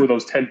 10. That's where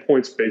those 10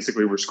 points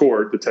basically were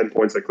scored, the 10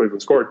 points that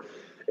Cleveland scored.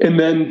 And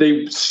then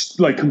they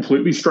like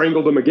completely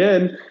strangled them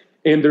again.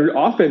 And their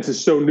offense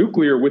is so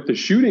nuclear with the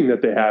shooting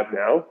that they have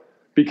now,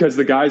 because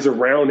the guys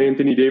around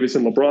Anthony Davis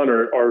and LeBron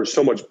are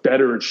so much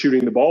better at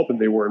shooting the ball than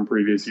they were in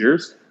previous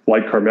years,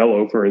 like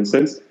Carmelo, for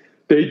instance.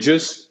 They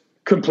just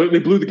completely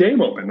blew the game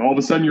open. All of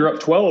a sudden, you're up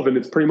 12, and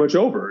it's pretty much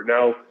over.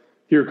 Now,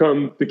 here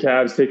come the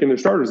Cavs taking their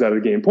starters out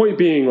of the game. Point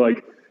being,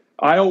 like,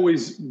 I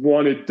always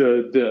wanted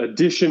the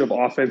addition of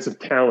offensive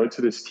talent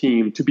to this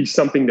team to be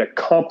something that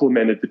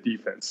complemented the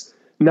defense,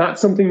 not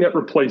something that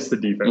replaced the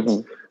defense.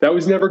 Mm-hmm. That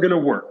was never going to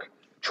work.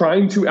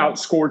 Trying to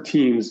outscore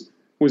teams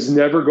was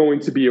never going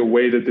to be a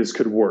way that this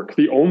could work.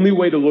 The only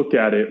way to look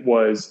at it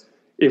was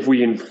if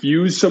we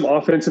infuse some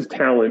offensive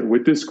talent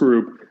with this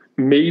group,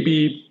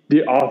 maybe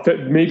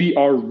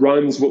our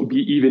runs will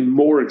be even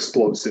more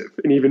explosive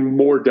and even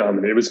more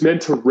dominant. It was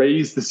meant to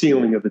raise the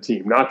ceiling of the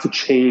team, not to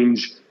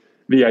change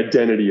the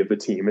identity of the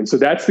team. And so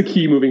that's the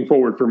key moving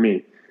forward for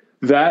me.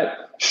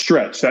 That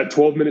stretch, that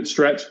 12-minute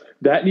stretch,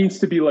 that needs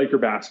to be Laker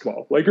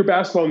basketball. Laker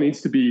basketball needs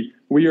to be,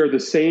 we are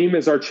the same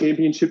as our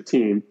championship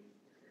team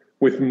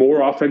with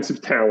more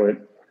offensive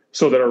talent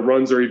so that our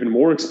runs are even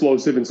more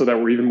explosive and so that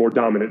we're even more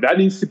dominant. That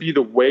needs to be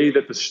the way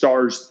that the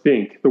Stars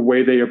think, the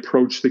way they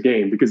approach the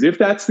game. Because if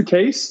that's the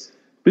case,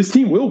 this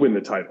team will win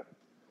the title.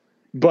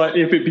 But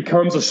if it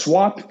becomes a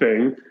swap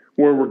thing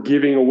where we're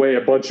giving away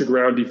a bunch of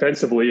ground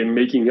defensively and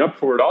making up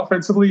for it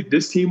offensively,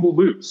 this team will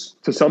lose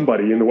to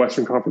somebody in the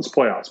Western Conference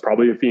playoffs.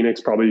 Probably a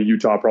Phoenix, probably a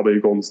Utah, probably a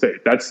Golden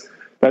State. That's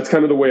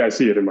kind of the way I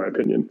see it, in my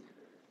opinion.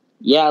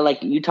 Yeah,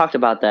 like you talked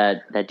about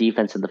that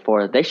defense in the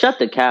fourth. They shut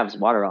the Cavs'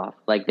 water off.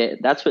 Like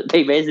that's what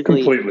they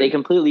basically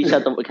completely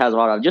shut the Cavs'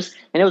 water off.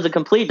 And it was a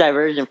complete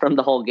diversion from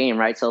the whole game,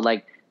 right? So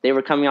like they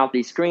were coming off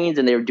these screens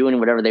and they were doing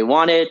whatever they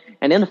wanted.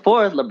 And in the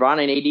fourth,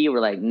 LeBron and AD were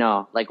like,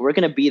 no, like we're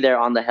gonna be there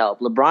on the help.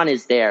 LeBron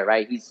is there,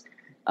 right? He's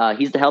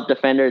the help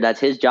defender.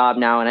 That's his job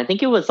now. And I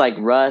think it was like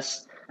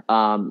Russ.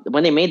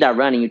 When they made that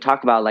run, and you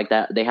talk about like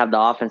that, they have the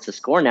offense to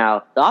score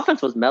now. The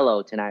offense was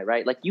mellow tonight,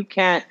 right? Like you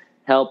can't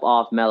help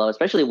off Melo,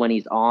 especially when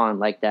he's on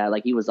like that.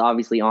 Like he was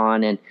obviously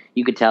on, and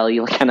you could tell he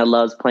kind of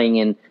loves playing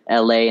in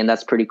LA, and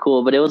that's pretty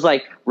cool. But it was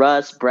like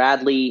Russ,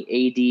 Bradley,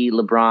 AD,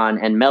 LeBron,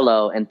 and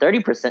Melo, and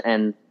 30%,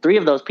 and 3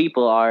 of those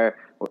people are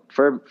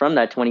from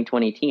that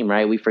 2020 team,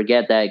 right? We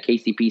forget that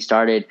KCP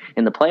started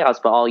in the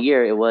playoffs, but all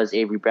year it was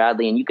Avery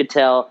Bradley, and you could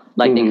tell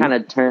like they kind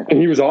of turned. And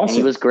he was awesome.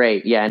 He was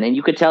great, yeah. And then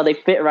you could tell they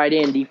fit right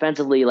in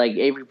defensively. Like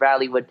Avery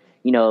Bradley would,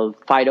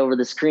 fight over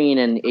the screen,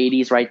 and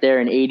AD's right there,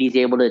 and AD's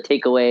able to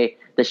take away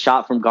the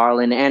shot from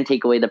Garland and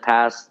take away the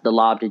pass, the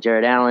lob to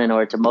Jared Allen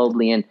or to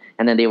Mobley, and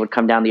then they would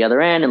come down the other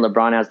end, and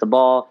LeBron has the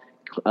ball,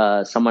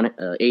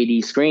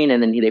 AD screen,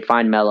 and then they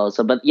find Melo.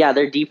 So, but yeah,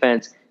 their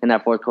defense in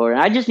that fourth quarter,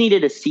 I just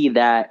needed to see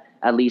that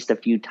at least a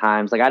few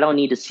times. Like I don't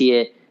need to see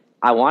it.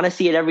 I want to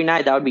see it every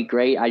night. That would be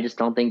great. I just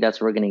don't think that's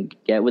what we're going to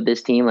get with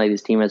this team. Like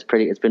this team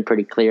it's been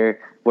pretty clear.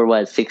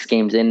 We're 6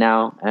 games in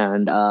now,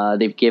 and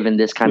they've given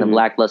this kind of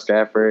lackluster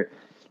effort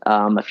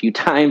a few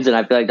times, and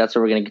I feel like that's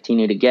what we're going to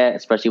continue to get,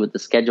 especially with the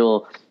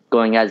schedule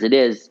going as it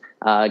is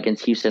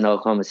against Houston and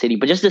Oklahoma City.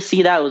 But just to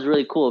see that was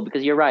really cool,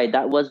 because you're right,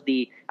 that was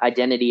the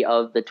identity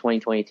of the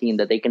 2020 team,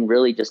 that they can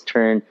really just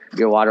turn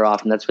your water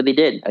off, and that's what they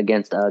did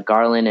against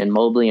Garland and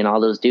Mobley and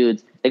all those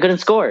dudes. They couldn't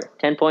score.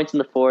 10 points in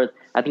the fourth.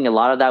 I think a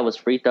lot of that was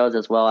free throws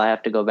as well. I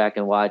have to go back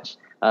and watch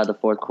the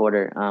fourth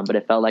quarter, but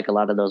it felt like a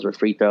lot of those were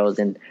free throws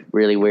and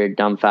really weird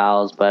dumb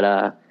fouls. But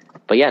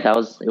yeah,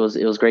 it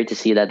was great to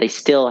see that they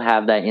still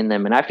have that in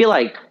them, and I feel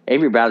like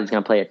Avery Bradley's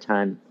gonna play a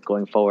ton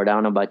going forward. I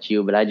don't know about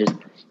you, but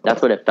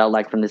that's what it felt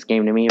like from this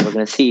game to me. We're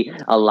gonna see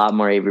a lot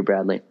more Avery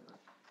Bradley.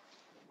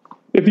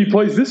 If he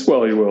plays this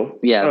well, he will.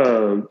 Yeah.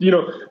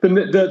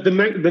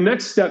 The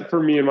next step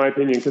for me, in my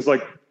opinion, because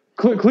like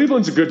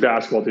Cleveland's a good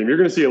basketball team. You're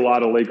going to see a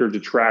lot of Laker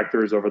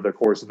detractors over the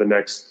course of the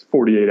next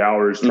 48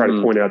 hours try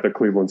to point out that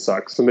Cleveland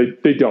sucks, and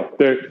they don't.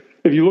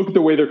 If you look at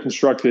the way they're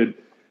constructed,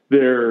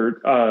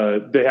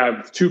 they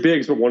have 2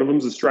 bigs, but one of them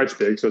is a stretch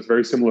big, so it's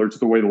very similar to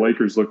the way the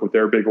Lakers look with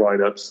their big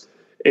lineups.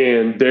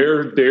 And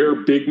their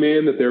big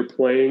man that they're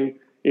playing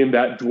in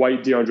that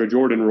Dwight DeAndre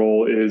Jordan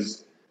role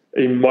is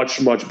a much,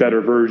 much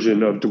better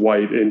version of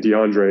Dwight and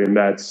DeAndre, and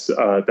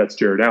that's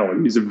Jared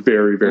Allen. He's a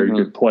very, very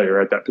good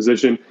player at that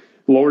position.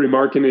 Lauri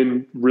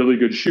Markkanen, really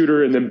good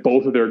shooter, and then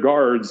both of their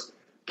guards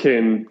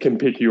can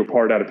pick you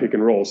apart out of pick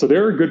and roll. So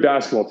they're a good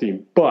basketball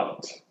team,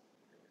 but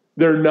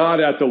they're not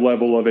at the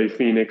level of a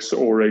Phoenix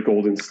or a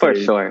Golden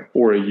State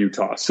or a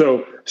Utah.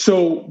 So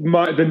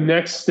the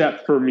next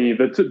step for me,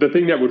 the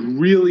thing that would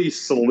really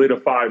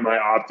solidify my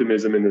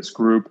optimism in this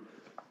group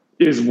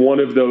is one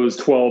of those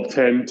 12,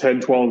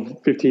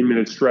 15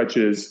 minute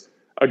stretches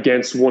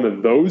against one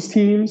of those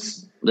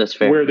teams. That's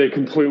fair. Where they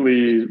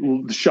completely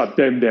shut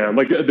them down.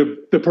 Like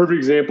the perfect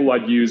example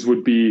I'd use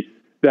would be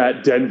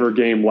that Denver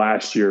game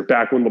last year,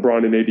 back when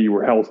LeBron and AD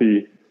were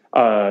healthy,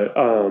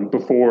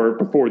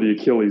 before the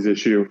Achilles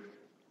issue,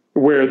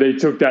 where they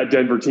took that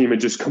Denver team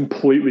and just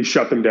completely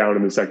shut them down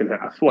in the second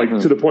half,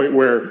 to the point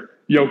where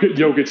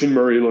Jokic and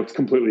Murray looked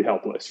completely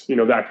helpless,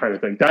 that kind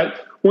of thing. That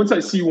once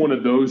I see one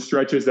of those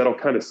stretches, that'll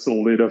kind of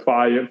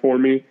solidify it for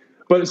me.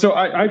 But so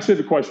I actually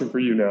have a question for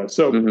you now.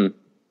 So,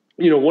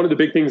 one of the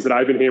big things that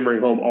I've been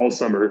hammering home all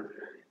summer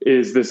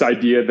is this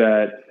idea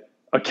that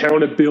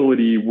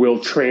accountability will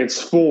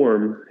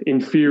transform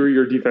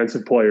inferior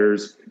defensive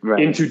players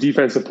into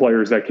defensive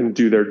players that can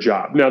do their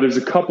job. Now, there's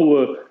a couple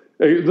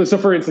of, so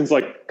for instance,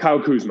 like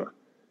Kyle Kuzma.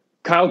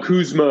 Kyle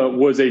Kuzma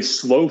was a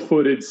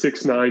slow-footed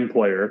 6'9"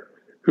 player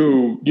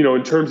who,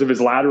 in terms of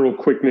his lateral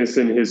quickness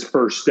and his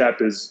first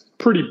step is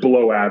pretty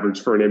below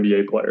average for an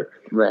NBA player.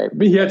 Right.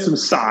 He had some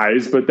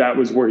size, but that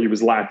was where he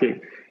was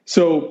lacking.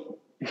 So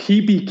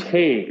he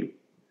became,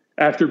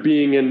 after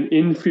being an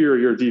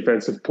inferior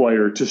defensive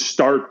player to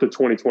start the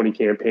 2020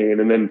 campaign,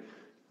 and then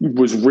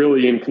was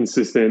really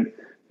inconsistent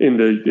in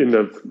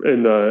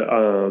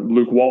the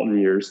Luke Walton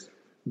years,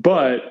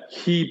 but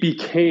he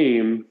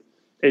became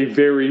a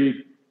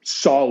very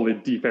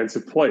solid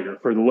defensive player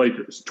for the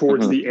Lakers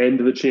towards the end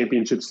of the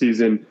championship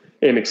season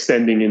and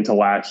extending into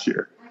last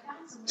year.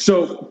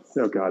 So,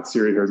 oh God,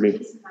 Siri heard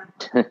me.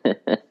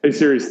 Hey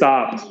Siri,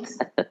 stop.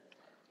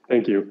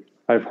 Thank you.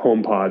 I have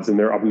HomePods and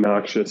they're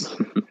obnoxious.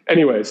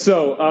 Anyway,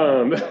 so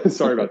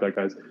sorry about that,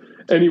 guys.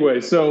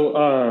 Anyway,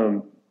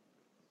 so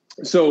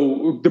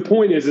the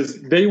point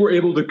is they were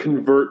able to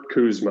convert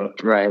Kuzma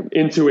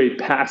into a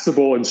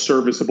passable and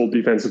serviceable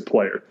defensive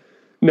player.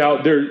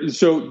 Now,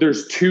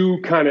 there's two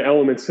kind of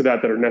elements to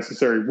that are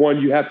necessary.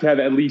 One, you have to have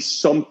at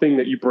least something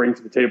that you bring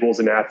to the table as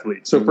an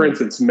athlete. So, for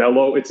instance,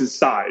 Melo, it's his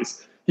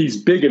size.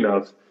 He's big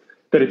enough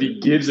that if he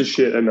gives a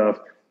shit enough,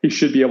 he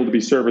should be able to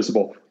be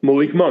serviceable.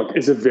 Malik Monk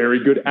is a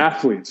very good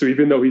athlete. So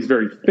even though he's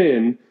very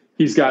thin,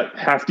 he's got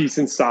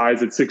half-decent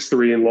size at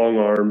 6'3" and long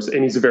arms,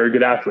 and he's a very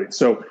good athlete.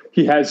 So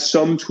he has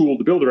some tool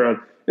to build around.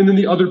 And then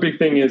the other big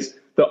thing is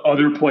the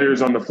other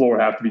players on the floor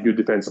have to be good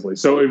defensively.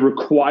 So it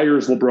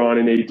requires LeBron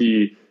and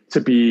AD to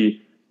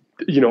be,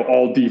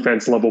 all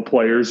defense level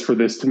players for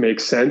this to make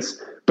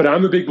sense. But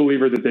I'm a big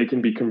believer that they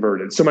can be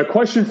converted. So my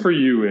question for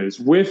you is,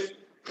 with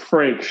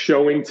Frank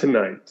showing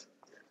tonight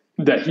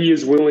that he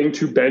is willing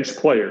to bench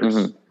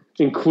players,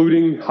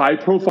 including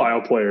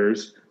high-profile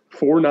players,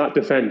 for not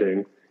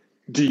defending,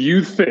 do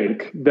you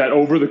think that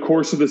over the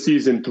course of the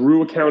season,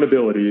 through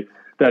accountability,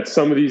 that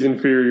some of these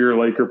inferior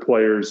Laker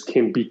players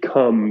can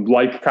become,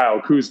 like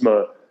Kyle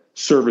Kuzma,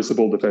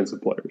 serviceable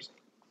defensive players?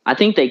 I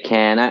think they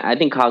can. I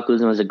think Kyle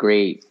Kuzma is a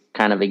great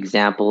kind of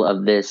example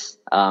of this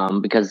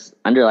because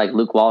under like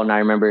Luke Walton, I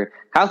remember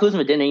Kyle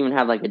Kuzma didn't even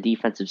have like a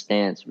defensive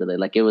stance really.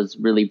 Like it was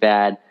really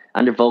bad.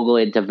 Under Vogel,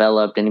 it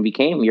developed and he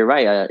became, you're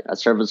right, a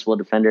serviceable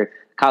defender.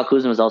 Kyle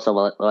Kuzma was also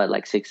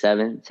like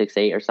 6'7",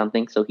 6'8" or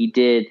something. So he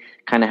did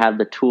kind of have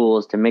the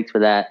tools to mix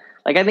with that.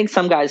 Like I think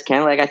some guys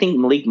can. Like I think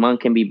Malik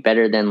Monk can be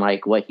better than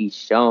like what he's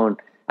shown.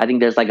 I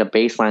think there's like a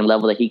baseline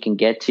level that he can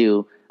get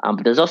to.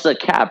 But there's also a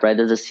cap, right?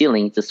 There's a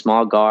ceiling. He's a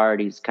small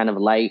guard. He's kind of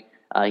light.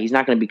 He's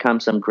not going to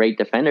become some great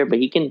defender, but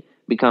he can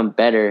become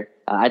better.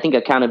 I think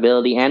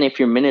accountability, and if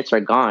your minutes are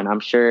gone, I'm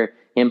sure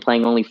him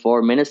playing only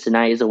 4 minutes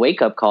tonight is a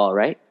wake-up call,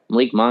 right?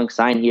 Malik Monk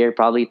signed here,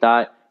 probably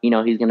thought,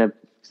 he's gonna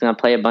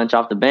play a bunch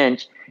off the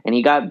bench, and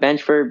he got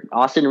benched for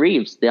Austin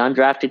Reeves, the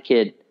undrafted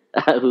kid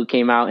who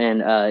came out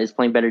and is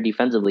playing better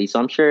defensively. So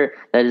I'm sure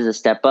that is a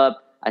step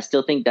up. I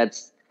still think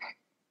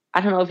I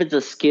don't know if it's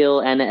a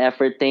skill and an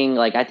effort thing.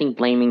 Like I think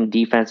blaming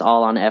defense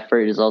all on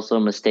effort is also a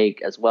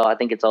mistake as well. I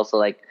think it's also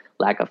like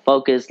lack of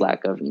focus,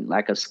 lack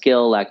of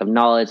skill, lack of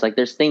knowledge. Like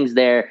there's things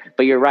there,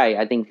 but you're right.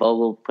 I think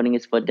Vogel putting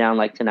his foot down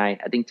like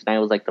tonight. I think tonight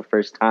was like the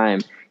first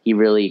time he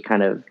really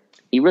kind of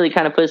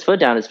put his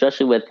foot down,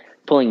 especially with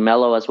pulling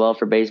Melo as well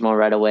for Bazemore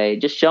right away.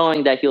 Just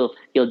showing that he'll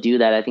do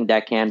that. I think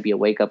that can be a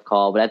wake up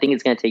call, but I think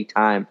it's going to take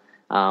time.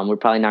 We're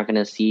probably not going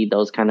to see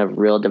those kind of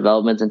real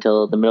developments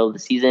until the middle of the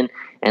season,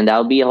 and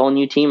that'll be a whole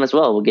new team as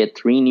well. We'll get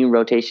 3 new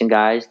rotation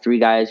guys, 3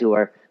 guys who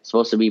are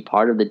supposed to be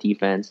part of the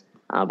defense.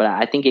 But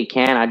I think it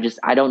can.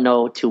 I don't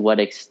know to what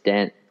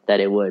extent that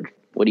it would.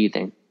 What do you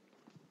think?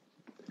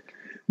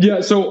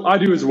 Yeah, so I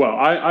do as well.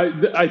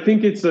 I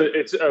think it's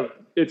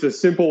a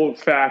simple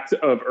fact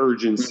of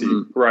urgency,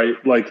 right?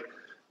 Like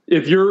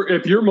if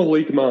you're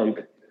Malik Monk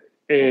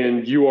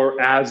and you are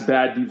as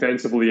bad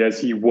defensively as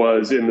he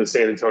was in the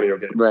San Antonio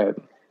game, right?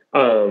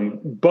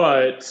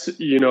 But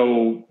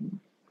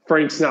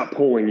Frank's not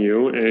pulling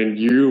you, and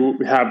you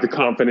have the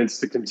confidence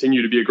to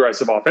continue to be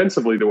aggressive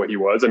offensively the way he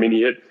was. I mean,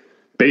 he hit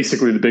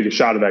basically the biggest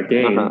shot of that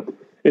game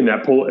in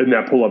that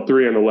pull up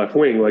 3 on the left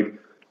wing. Like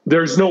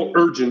there's no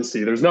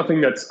urgency. There's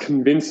nothing that's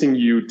convincing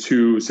you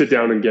to sit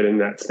down and get in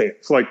that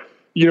stance. Like,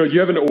 you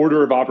have an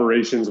order of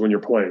operations when you're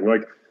playing.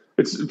 Like,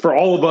 it's for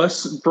all of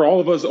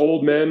us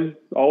old men,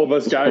 all of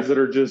us guys that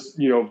are just,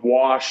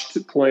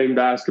 washed playing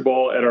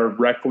basketball at our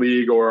rec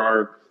league or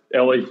our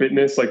LA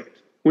Fitness. Like,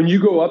 when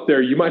you go up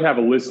there, you might have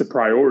a list of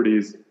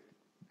priorities,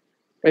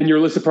 and your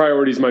list of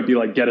priorities might be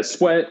like, get a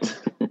sweat.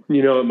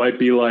 It might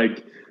be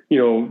like,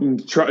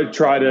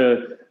 try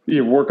to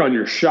work on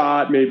your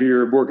shot. Maybe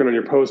you're working on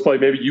your post play.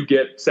 Maybe you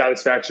get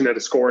satisfaction out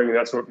of scoring, and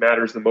that's what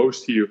matters the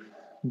most to you.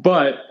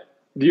 But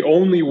the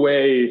only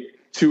way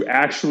to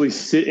actually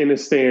sit in a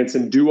stance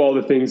and do all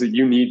the things that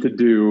you need to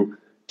do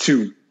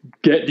to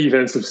get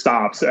defensive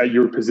stops at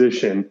your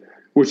position,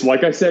 which,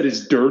 like I said,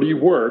 is dirty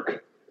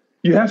work,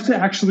 you have to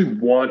actually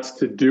want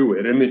to do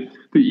it. And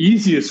the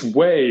easiest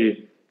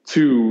way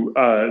to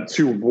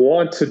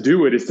want to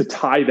do it is to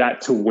tie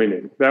that to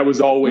winning. That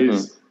was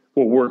always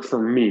what worked for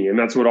me, and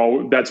that's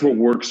what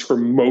works for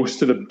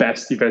most of the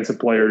best defensive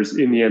players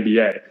in the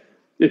NBA.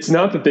 It's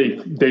not that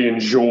they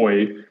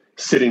enjoy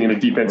sitting in a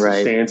defensive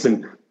stance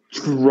and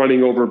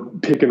running over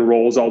pick and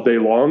rolls all day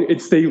long.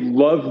 It's they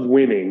love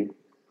winning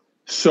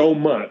so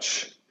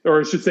much, or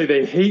I should say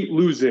they hate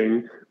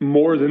losing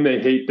more than they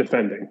hate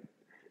defending.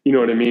 You know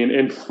what I mean?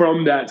 And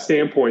from that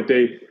standpoint,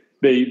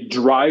 they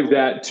drive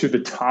that to the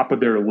top of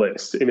their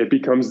list, and it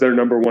becomes their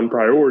number one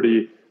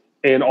priority.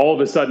 And all of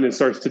a sudden it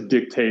starts to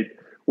dictate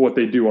what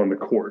they do on the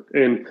court.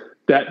 And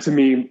that to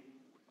me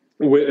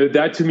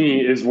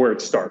is where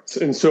it starts.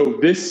 And so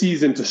this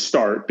season to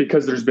start,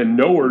 because there's been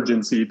no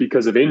urgency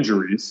because of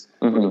injuries,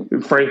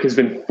 Frank has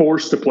been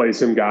forced to play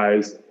some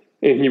guys,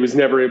 and he was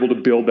never able to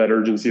build that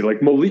urgency.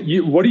 Like Malik,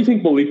 what do you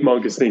think Malik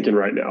Monk is thinking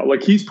right now?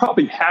 Like, he's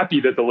probably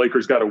happy that the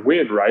Lakers got a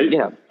win, right?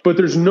 Yeah. But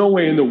there's no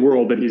way in the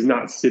world that he's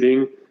not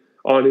sitting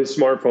on his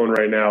smartphone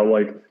right now,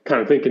 like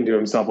kind of thinking to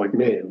himself, like,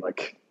 man,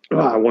 like,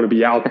 I want to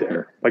be out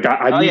there. Like,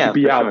 I need to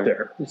be out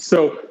there.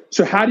 So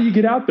how do you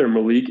get out there,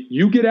 Malik?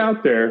 You get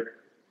out there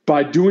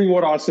by doing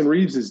what Austin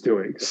Reeves is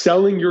doing,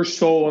 selling your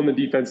soul on the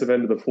defensive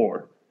end of the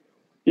floor.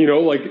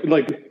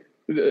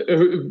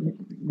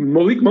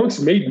 Malik Monk's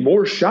made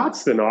more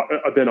shots than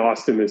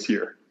Austin this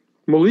year.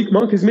 Malik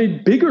Monk has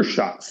made bigger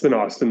shots than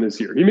Austin this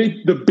year. He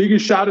made the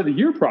biggest shot of the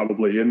year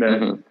probably in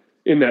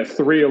that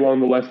three along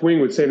the left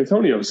wing with San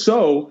Antonio.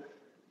 So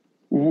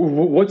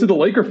what do the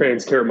Laker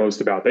fans care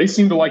most about? They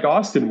seem to like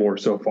Austin more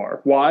so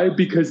far. Why?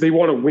 Because they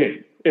want to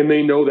win. And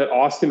they know that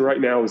Austin right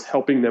now is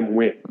helping them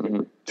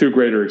win to a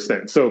greater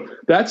extent. So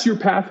that's your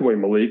pathway,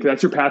 Malik.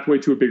 That's your pathway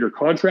to a bigger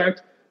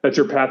contract. That's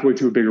your pathway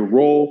to a bigger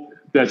role.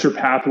 That's your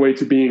pathway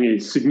to being a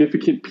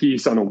significant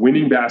piece on a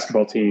winning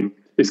basketball team,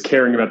 is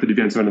caring about the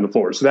defensive end of the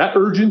floor. So that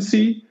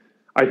urgency,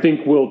 I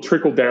think, will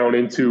trickle down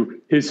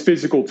into his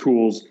physical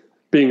tools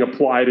being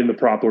applied in the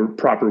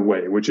proper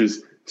way, which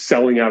is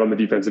selling out on the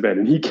defensive end.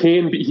 And he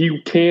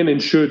can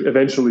and should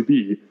eventually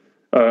be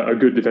a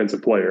good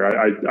defensive player.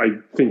 I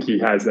think he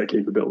has that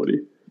capability.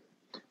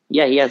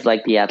 Yeah, he has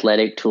like the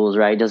athletic tools,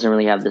 right? He doesn't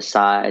really have the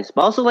size.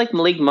 But also like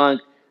Malik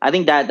Monk, I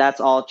think that's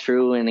all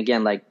true. And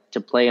again, like to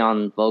play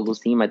on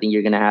Vogel's team, I think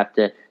you're going to have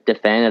to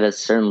defend at a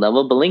certain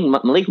level. But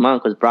Malik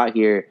Monk was brought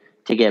here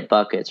to get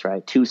buckets,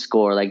 right? To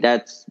score. Like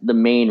that's the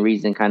main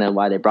reason kind of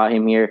why they brought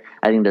him here.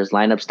 I think there's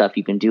lineup stuff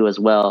you can do as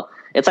well.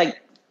 It's like,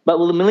 but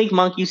with Malik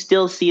Monk, you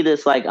still see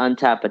this like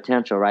untapped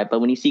potential, right? But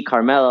when you see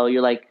Carmelo,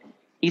 you're like,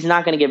 he's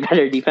not going to get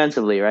better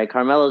defensively, right?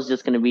 Carmelo's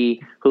just going to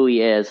be who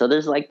he is. So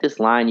there's like this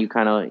line you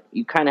kind of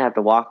have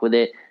to walk with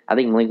it. I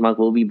think Malik Monk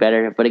will be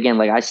better, but again,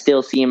 like I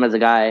still see him as a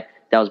guy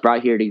that was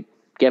brought here to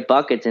get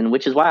buckets, and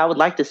which is why I would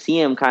like to see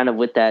him kind of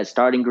with that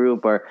starting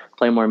group or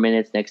play more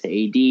minutes next to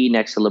AD,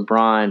 next to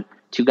LeBron,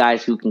 two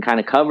guys who can kind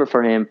of cover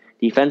for him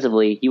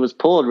defensively. He was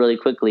pulled really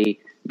quickly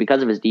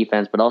because of his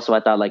defense, but also I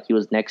thought like he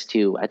was next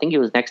to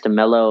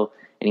Melo,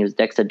 and he was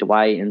next to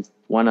Dwight and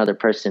one other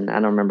person. I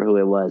don't remember who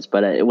it was,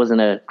 but it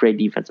wasn't a great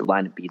defensive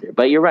lineup either.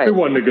 But you're right. It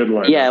wasn't a good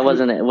lineup. Yeah, it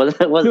wasn't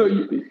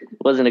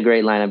a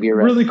great lineup. You're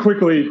right. Really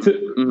quickly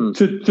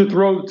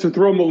to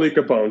throw Malik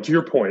a bone, to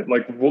your point,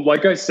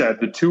 like I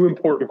said, the two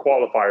important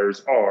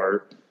qualifiers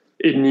are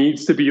it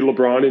needs to be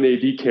LeBron and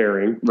AD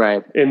carrying,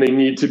 right, and they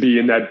need to be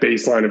in that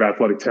baseline of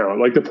athletic talent.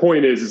 Like the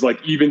point is like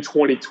even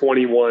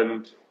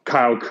 2021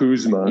 Kyle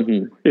Kuzma,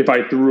 if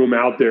I threw him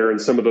out there in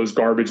some of those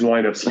garbage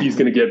lineups, he's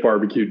going to get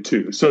barbecued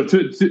too. So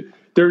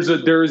there is a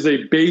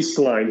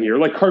baseline here.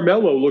 Like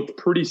Carmelo looked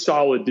pretty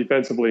solid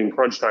defensively in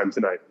crunch time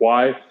tonight.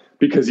 Why?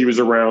 Because he was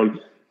around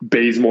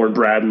Bazemore and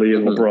Bradley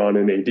and LeBron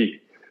and AD.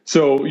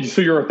 So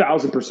you're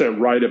 1,000%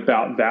 right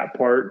about that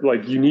part.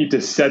 Like you need to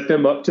set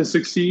them up to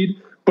succeed,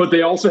 but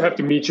they also have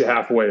to meet you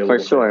halfway a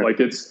little sure. bit.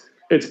 Like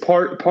it's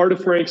part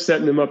of Frank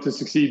setting them up to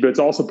succeed, but it's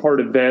also part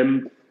of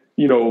them,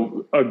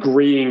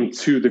 agreeing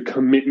to the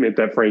commitment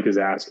that Frank is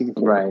asking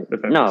for. Right.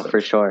 No, for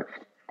sure.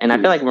 And I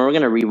feel like when we're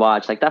going to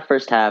rewatch, like that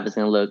first half is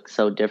going to look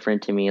so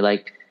different to me.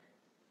 Like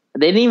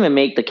they didn't even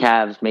make the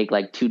Cavs make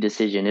like two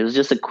decisions. It was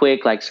just a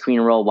quick like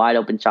screen roll, wide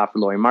open shot for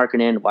Lauri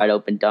Markkanen, wide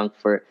open dunk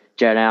for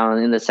Jarrett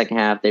Allen. In the second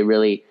half, they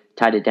really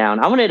tied it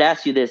down. I wanted to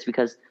ask you this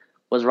because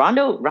Was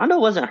Rondo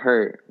wasn't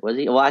hurt, was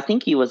he? Well, I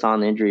think he was on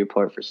the injury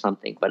report for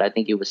something, but I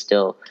think he was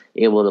still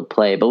able to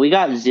play. But we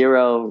got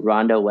 0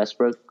 Rondo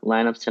Westbrook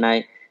lineups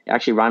tonight.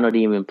 Actually, Rondo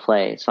didn't even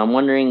play. So I'm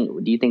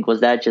wondering, do you think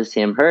was that just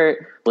him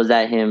hurt? Was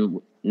that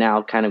him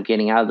now kind of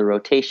getting out of the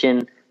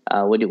rotation?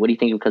 What do you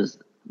think? Because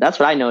that's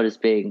what I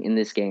noticed big in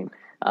this game.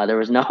 There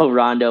was no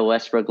Rondo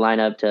Westbrook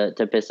lineup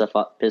to piss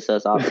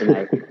us off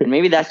tonight. And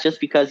maybe that's just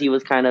because he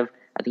was I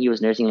think he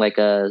was nursing like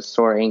a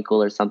sore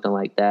ankle or something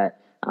like that.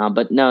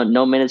 But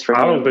no minutes for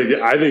him.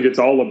 I think it's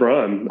all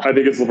LeBron. I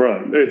think it's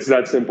LeBron. It's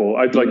that simple.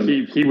 Like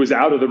he was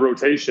out of the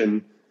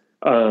rotation.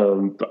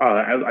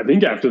 I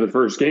think after the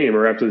first game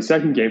or after the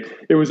second game,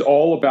 it was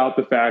all about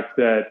the fact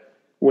that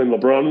when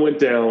LeBron went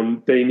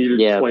down, they needed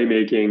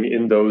playmaking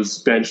in those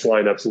bench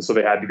lineups, and so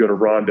they had to go to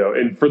Rondo.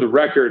 And for the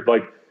record,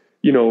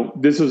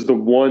 this is the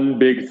one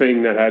big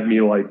thing that had me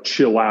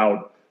chill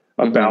out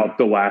about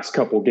the last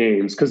couple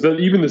games, because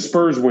even the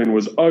Spurs win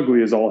was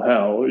ugly as all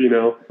hell,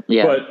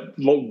 Yeah. But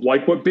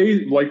what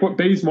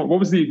Bazemore, what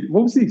was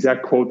the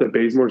exact quote that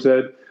Bazemore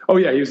said? Oh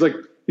yeah, he's like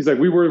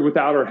we were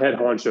without our head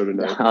honcho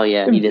tonight. Oh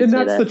yeah, he did. And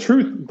that's the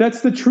truth. That's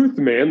the truth,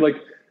 man.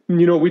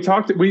 We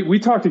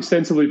talked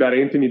extensively about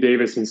Anthony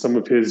Davis and some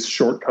of his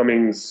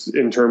shortcomings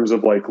in terms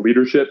of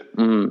leadership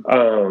in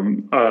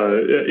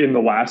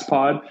the last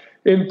pod.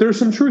 And there's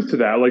some truth to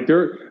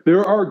that.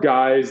 There are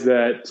guys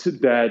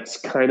that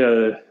kind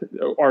of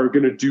are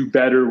going to do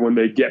better when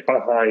they get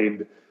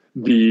behind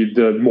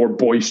the more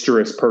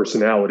boisterous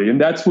personality, and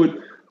that's what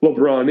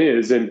LeBron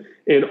is. And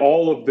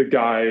all of the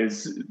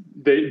guys,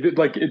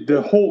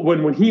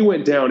 when he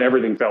went down,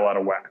 everything fell out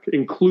of whack,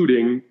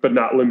 including but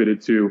not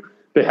limited to,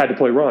 they had to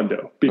play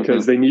Rondo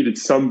because they needed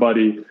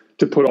somebody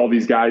to put all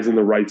these guys in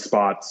the right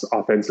spots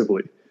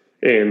offensively.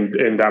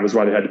 And that was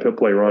why they had to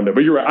play Rondo.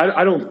 But you're right.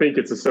 I don't think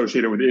it's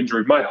associated with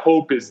injury. My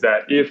hope is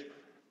that if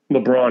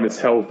LeBron is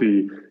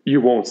healthy,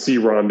 you won't see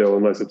Rondo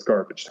unless it's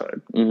garbage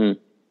time.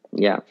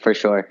 Mm-hmm. Yeah, for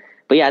sure.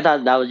 But yeah, I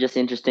thought that was just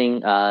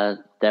interesting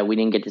that we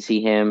didn't get to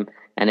see him.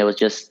 And it was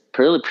just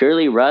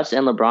purely Russ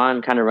and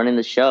LeBron kind of running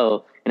the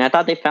show. And I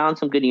thought they found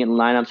some good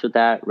lineups with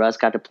that. Russ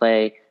got to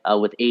play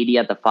with AD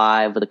at the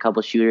 5 with a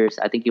couple shooters.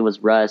 I think it was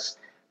Russ,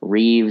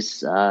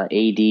 Reeves,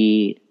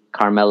 AD,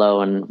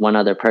 Carmelo, and one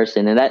other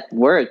person, and that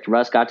worked.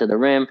 Russ got to the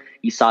rim.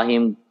 You saw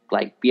him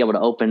be able to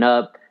open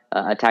up,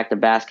 attack the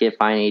basket,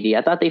 find AD.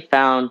 I thought they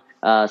found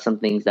some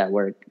things that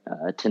worked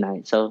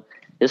tonight. So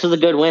this was a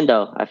good win,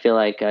 though. I feel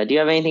like. Do you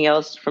have anything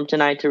else from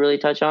tonight to really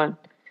touch on?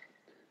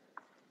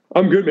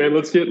 I'm good, man.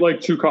 Let's get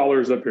 2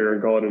 callers up here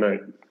and call it a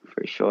night.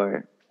 For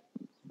sure.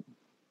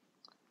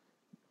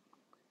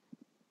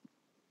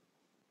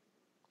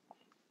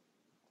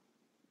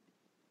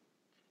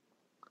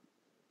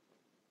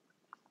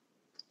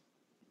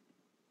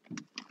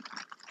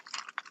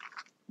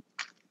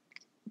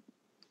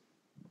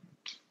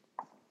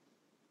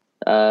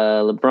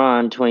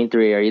 LeBron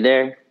 23, are you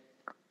there?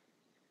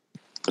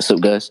 What's up,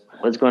 guys?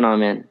 What's going on,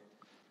 man?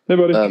 Hey,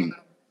 buddy.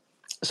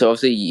 So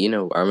obviously,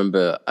 I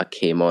remember I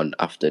came on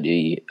after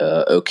the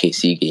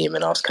OKC game,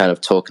 and I was kind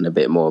of talking a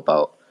bit more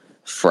about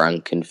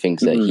Frank and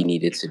things that he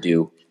needed to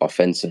do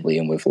offensively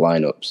and with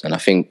lineups. And I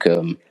think,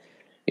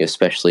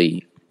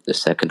 especially the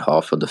second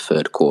half of the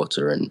third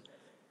quarter and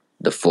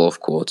the fourth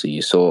quarter,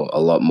 you saw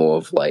a lot more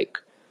of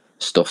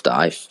stuff that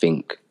I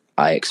think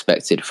I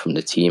expected from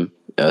the team,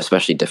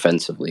 especially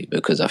defensively,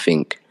 because I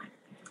think.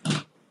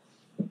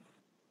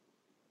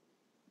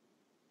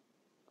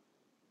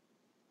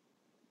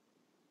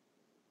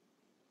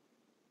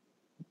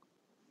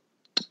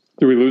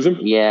 Did we lose him?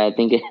 Yeah, I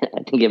think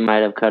it might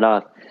have cut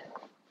off.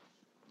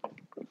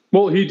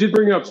 Well, he did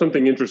bring up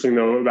something interesting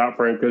though about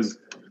Frank, because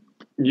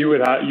you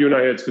and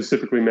I had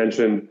specifically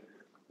mentioned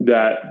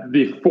that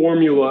the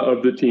formula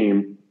of the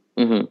team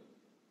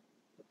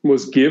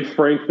was give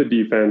Frank the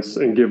defense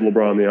and give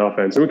LeBron the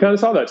offense, and we kind of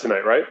saw that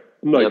tonight, right?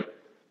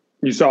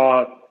 You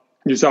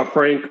saw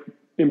Frank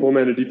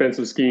implement a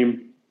defensive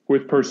scheme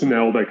with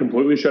personnel that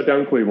completely shut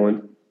down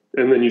Cleveland,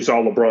 and then you saw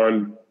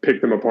LeBron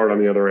pick them apart on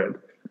the other end.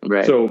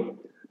 Right. So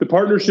the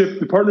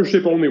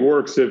partnership only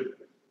works if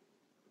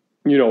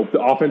the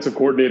offensive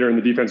coordinator and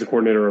the defensive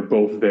coordinator are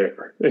both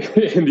there,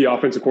 and the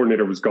offensive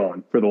coordinator was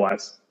gone for the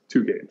last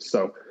 2 games.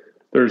 So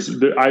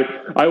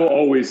I will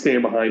always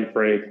stand behind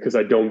Frank, because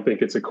I don't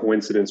think it's a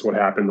coincidence what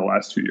happened the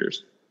last 2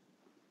 years.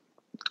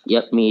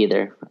 Yep, me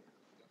either.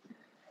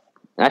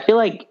 I feel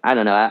I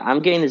don't know,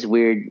 I'm getting this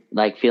weird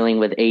feeling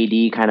with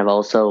AD kind of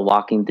also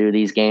walking through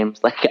these games.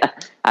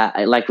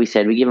 Like we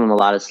said, we give him a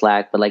lot of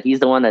slack, but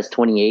he's the one that's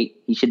 28.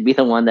 He should be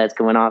the one that's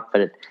going off,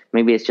 but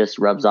maybe it's just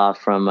rubs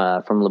off from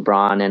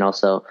LeBron, and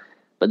also,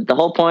 but the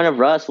whole point of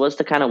Russ was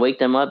to kind of wake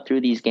them up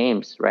through these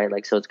games,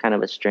 right? So it's kind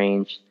of a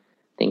strange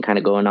thing kind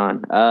of going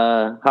on.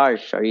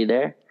 Harsh, are you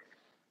there?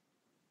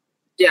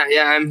 Yeah,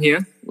 I'm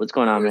here. What's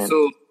going on, man?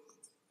 So,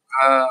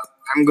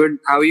 I'm good.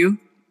 How are you?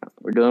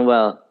 We're doing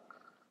well.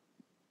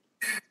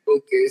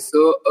 Okay,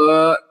 so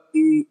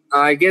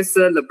I guess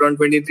LeBron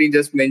 23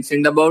 just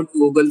mentioned about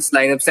Vogel's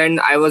lineups, and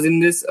I was in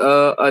this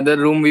other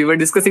room. We were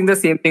discussing the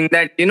same thing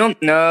that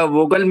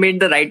Vogel made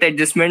the right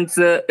adjustments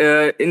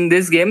in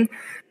this game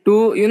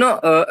to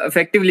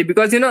effectively,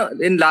 because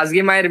in last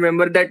game I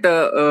remember that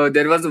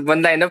there was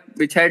one lineup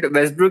which had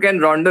Westbrook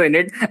and Rondo in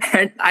it,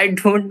 and I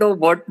don't know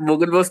what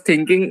Vogel was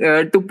thinking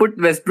to put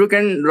Westbrook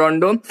and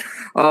Rondo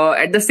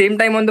at the same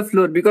time on the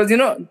floor, because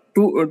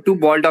two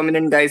ball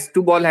dominant guys,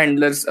 two ball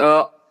handlers,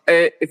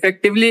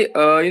 effectively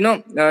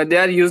they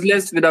are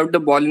useless without the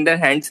ball in their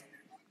hands.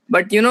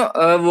 But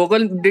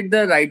Vogel did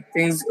the right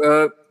things.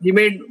 He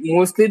made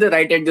mostly the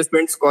right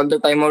adjustments, called the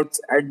timeouts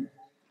at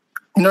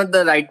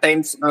the right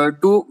times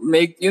to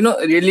make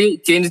really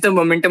change the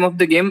momentum of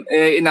the game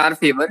in our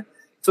favor.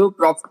 So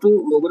props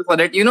to Vogel for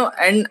that.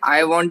 And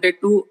I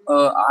wanted to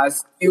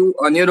ask you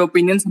on your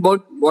opinions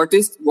about what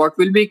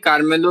will be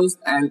Carmelo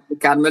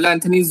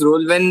Anthony's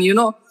role when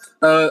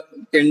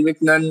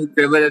Kendrick Nunn,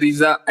 Trevor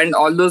Ariza, and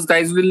all those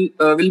guys will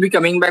be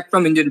coming back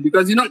from injury,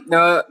 because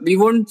we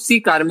won't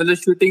see Carmelo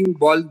shooting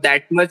ball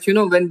that much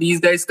when these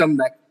guys come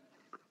back.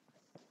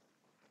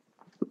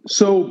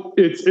 So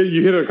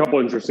you hit a couple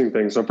interesting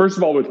things. So first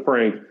of all, with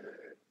Frank,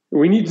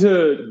 we need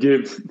to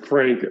give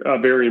Frank a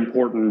very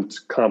important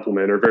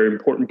compliment or a very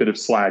important bit of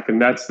slack,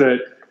 and that's that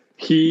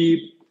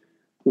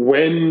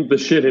when the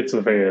shit hits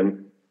the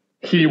fan,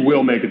 he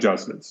will make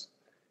adjustments.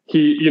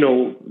 He,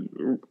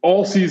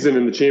 all season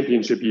in the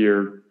championship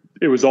year,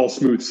 it was all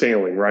smooth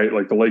sailing, right?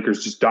 Like the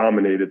Lakers just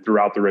dominated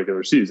throughout the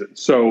regular season.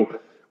 So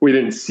we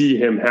didn't see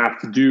him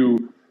have to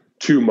do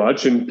too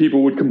much, and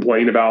people would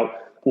complain about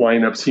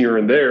lineups here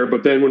and there.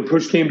 But then when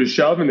push came to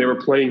shove and they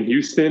were playing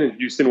Houston and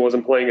Houston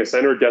wasn't playing a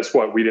center, guess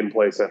what? We didn't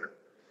play center.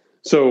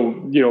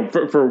 So,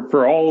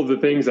 for all of the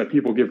things that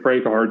people give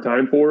Frank a hard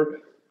time for,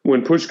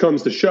 when push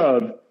comes to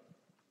shove,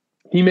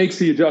 he makes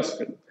the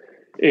adjustment.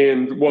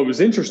 And what was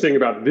interesting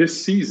about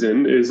this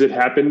season is it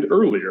happened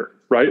earlier,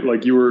 right?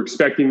 Like you were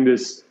expecting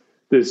this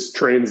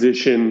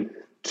transition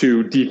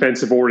to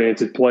defensive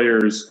oriented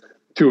players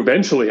to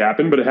eventually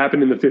happen, but it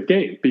happened in the fifth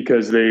game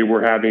because they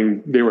were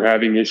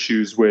having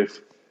issues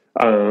with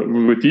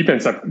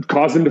defense that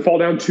caused them to fall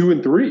down 2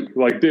 and 3.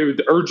 Like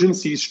the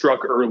urgency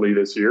struck early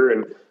this year,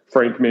 and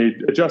Frank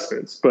made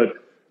adjustments. But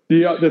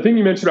the thing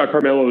you mentioned about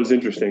Carmelo is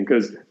interesting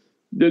because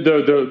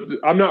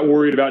I'm not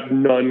worried about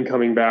Nunn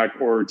coming back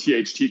or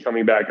THT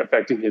coming back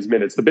affecting his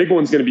minutes. The big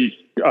one's going to be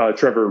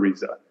Trevor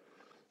Ariza.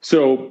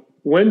 So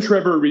when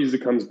Trevor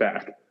Ariza comes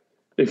back,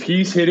 if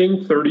he's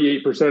hitting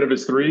 38% of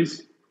his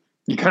threes,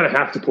 you kind of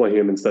have to play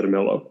him instead of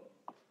Melo.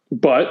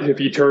 But if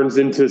he turns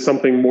into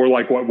something more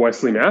like what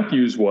Wesley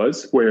Matthews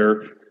was,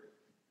 where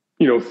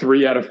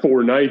 3 out of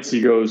 4 nights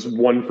he goes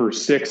 1 for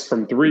 6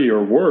 from 3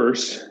 or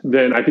worse,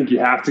 then I think you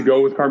have to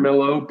go with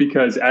Carmelo,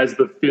 because as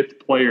the fifth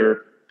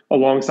player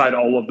alongside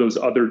all of those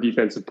other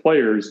defensive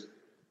players,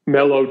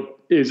 Melo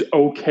is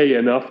okay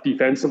enough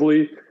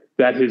defensively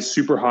that his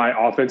super high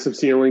offensive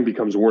ceiling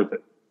becomes worth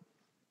it.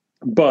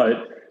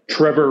 But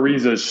Trevor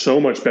Ariza is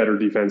so much better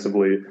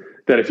defensively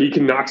that if he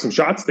can knock some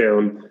shots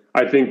down,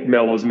 I think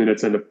Melo's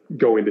minutes end up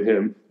going to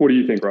him. What do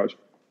you think, Raj?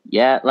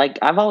 Yeah, like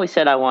I've always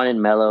said, I wanted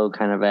Melo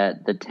kind of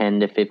at the 10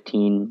 to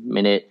 15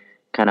 minute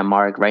kind of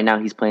mark. Right now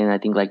he's playing, I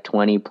think, like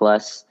 20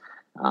 plus,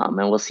 and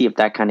we'll see if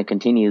that kind of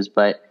continues.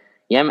 But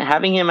yeah,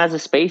 having him as a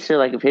spacer,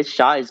 like if his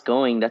shot is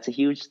going, that's a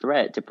huge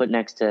threat to put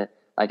next to,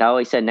 like I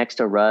always said, next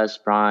to Russ,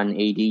 Bron,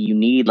 AD. You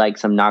need like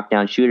some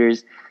knockdown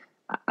shooters.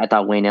 I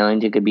thought Wayne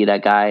Ellington could be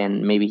that guy,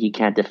 and maybe he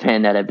can't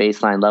defend at a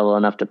baseline level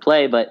enough to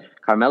play, but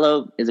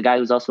Carmelo is a guy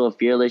who's also a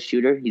fearless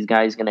shooter. He's a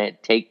guy who's going to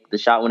take the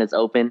shot when it's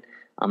open.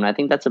 And I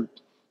think that's a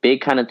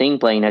big kind of thing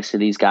playing next to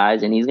these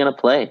guys, and he's going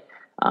to play.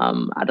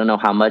 I don't know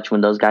how much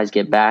when those guys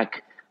get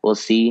back. We'll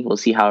see. We'll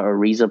see how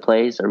Ariza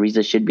plays.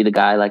 Ariza should be the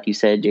guy, like you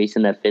said,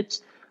 Jason, that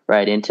fits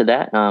right into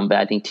that. But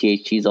I think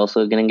THT is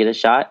also going to get a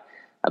shot.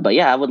 But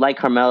yeah, I would like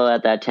Carmelo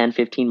at that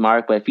 10-15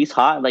 mark. But if he's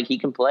hot, like he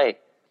can play.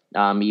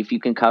 If you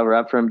can cover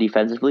up for him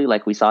defensively,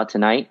 like we saw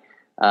tonight,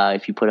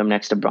 if you put him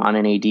next to Bron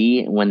and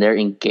AD, when they're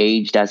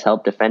engaged as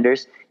help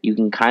defenders, you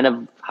can kind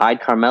of hide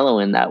Carmelo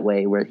in that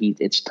way where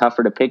it's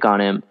tougher to pick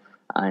on him.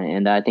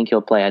 And I think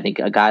he'll play. I think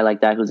a guy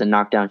like that who's a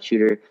knockdown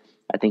shooter,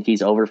 I think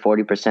he's over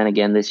 40%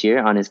 again this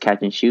year on his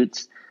catch and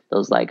shoots.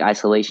 Those like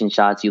isolation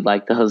shots, you'd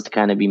like those to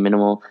kind of be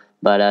minimal.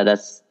 But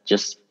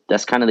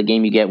that's kind of the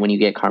game you get when you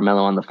get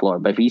Carmelo on the floor.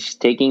 But if he's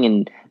taking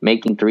and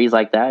making threes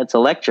like that, it's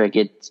electric.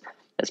 It's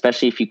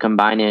especially if you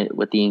combine it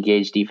with the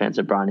engaged defense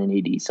of Bron and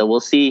AD. So we'll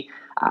see.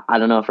 I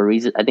don't know if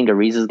I think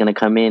Ariza is going to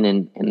come in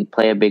and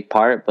play a big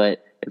part,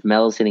 but if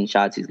Melo's hitting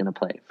shots, he's going to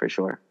play for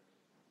sure.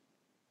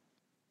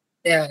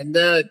 Yeah,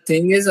 the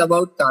thing is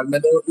about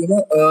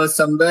Carmelo,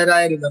 somewhere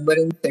I remember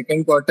in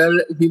second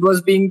quarter, he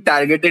was being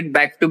targeted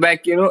back to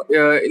back, in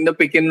the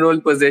pick and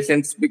roll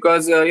possessions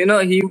because,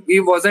 he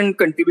wasn't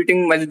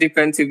contributing much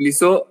defensively.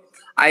 So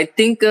I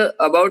think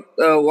about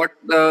what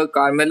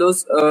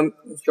Carmelo's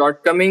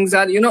shortcomings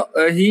are,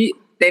 he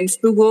tends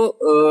to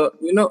go,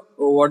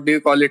 what do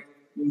you call it?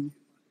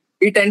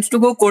 He tends to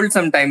go cold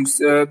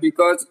sometimes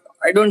because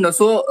I don't know.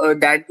 So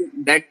that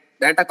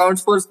that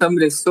accounts for some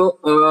risk. So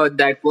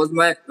that was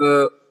my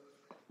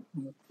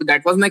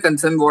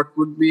concern. What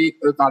would be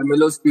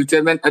Carmelo's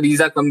future when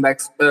Ariza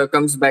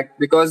comes back?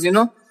 Because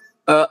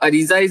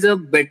Ariza is a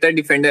better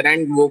defender,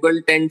 and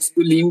Vogel tends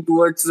to lean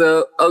towards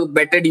a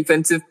better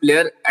defensive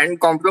player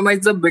and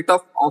compromise a bit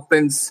of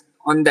offense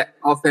on the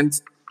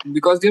offense,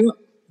 because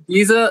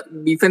he's a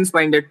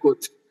defense-minded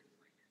coach.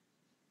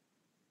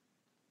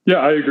 Yeah,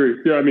 I agree.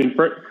 Yeah, I mean,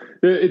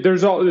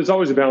 there's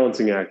always a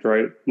balancing act,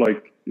 right?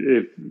 Like,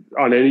 if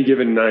on any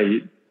given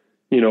night,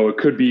 it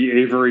could be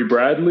Avery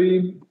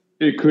Bradley,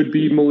 it could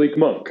be Malik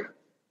Monk,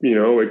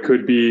 it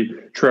could be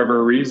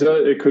Trevor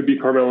Ariza, it could be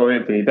Carmelo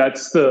Anthony.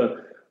 That's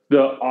the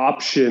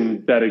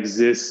option that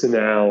exists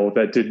now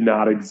that did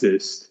not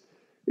exist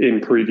in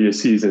previous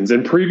seasons.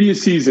 In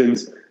previous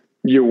seasons,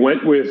 you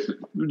went with,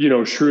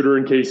 Schroeder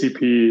and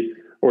KCP,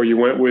 or you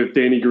went with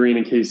Danny Green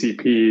and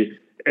KCP,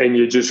 and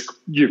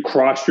you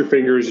crossed your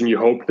fingers and you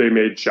hoped they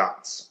made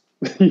shots,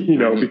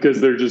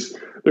 because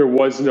there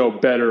was no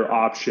better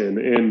option.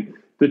 And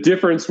the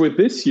difference with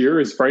this year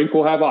is Frank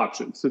will have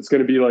options. It's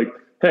going to be like,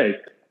 hey,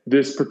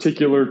 this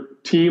particular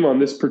team on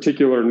this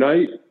particular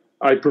night,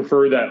 I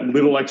prefer that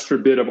little extra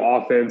bit of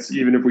offense,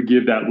 even if we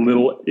give that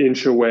little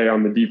inch away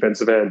on the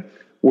defensive end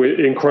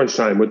in crunch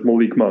time with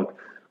Malik Monk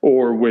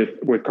or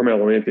with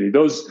Carmelo Anthony.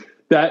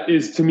 That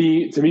is, to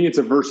me, it's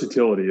a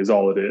versatility is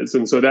all it is.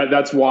 And so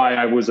that's why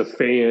I was a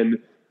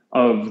fan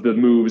of the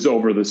moves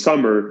over the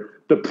summer.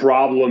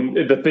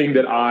 The thing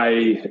that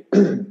I,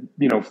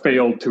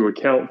 failed to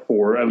account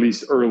for, at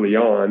least early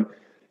on,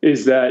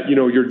 is that,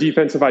 your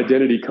defensive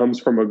identity comes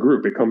from a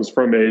group. It comes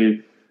from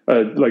a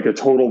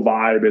total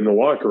vibe in the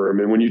locker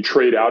room. And when you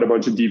trade out a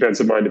bunch of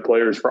defensive-minded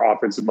players for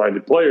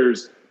offensive-minded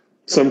players,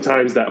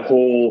 sometimes that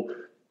whole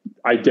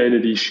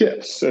identity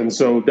shifts. And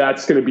so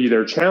that's going to be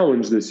their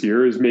challenge this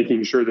year, is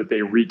making sure that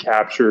they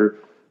recapture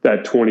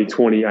that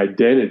 2020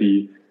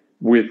 identity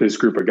with this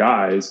group of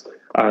guys.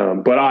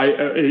 But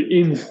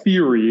in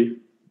theory,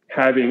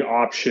 having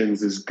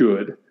options is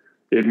good.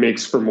 It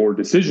makes for more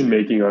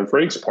decision-making on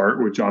Frank's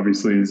part, which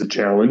obviously is a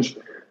challenge,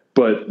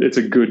 but it's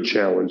a good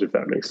challenge, if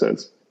that makes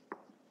sense.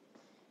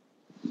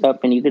 Yep,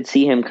 and you could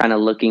see him kind of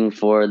looking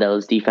for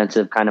those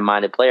defensive kind of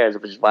minded players,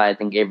 which is why I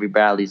think Avery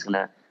Bradley's going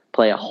to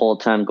play a whole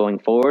ton going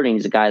forward. And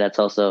he's a guy that's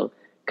also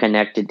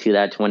connected to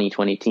that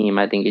 2020 team.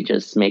 I think it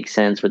just makes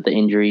sense with the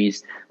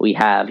injuries we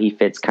have. He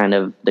fits kind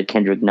of the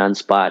Kendrick Nunn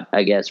spot,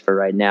 I guess, for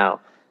right now.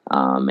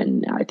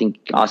 And I think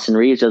Austin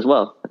Reeves as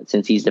well,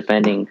 since he's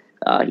defending,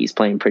 he's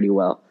playing pretty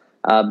well.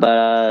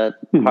 But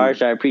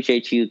Harsh, I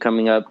appreciate you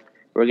coming up.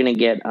 We're going to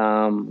get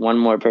one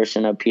more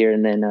person up here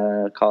and then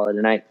call it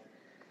a night.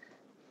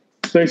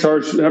 Thanks,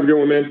 Harsh. Have a good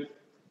one, man.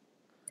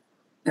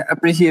 Yeah,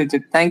 appreciate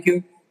it. Thank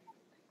you.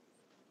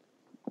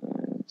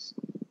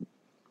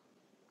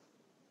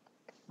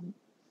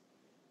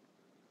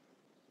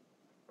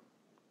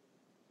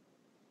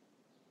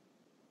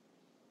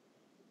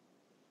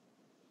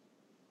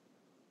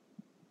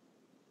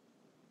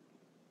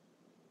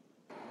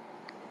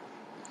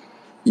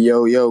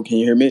 Yo, can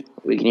you hear me?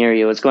 We can hear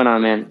you. What's going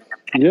on, man?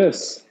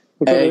 Yes.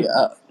 Hey,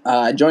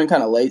 I joined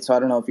kind of late, so I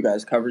don't know if you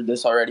guys covered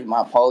this already.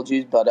 My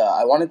apologies, but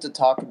I wanted to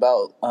talk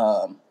about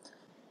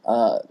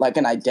like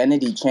an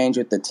identity change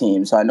with the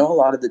team. So I know a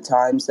lot of the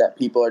times that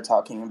people are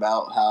talking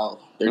about how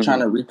they're trying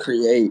to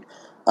recreate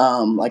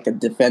like a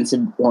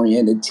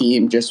defensive-oriented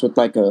team just with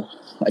like a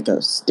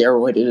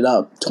steroided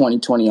up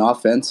 2020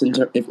 offense.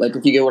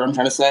 If you get what I'm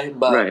trying to say,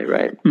 but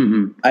right.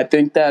 Mm-hmm. I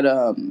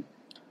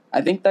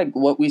think that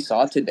what we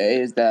saw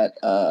today is that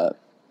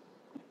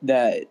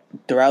that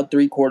throughout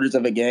 3/4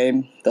 of a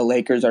game, the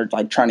Lakers are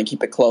like trying to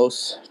keep it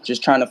close,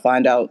 just trying to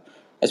find out,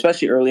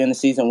 especially early in the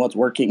season, what's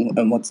working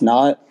and what's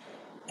not.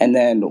 And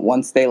then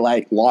once they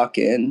like lock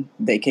in,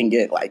 they can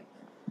get like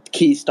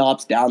key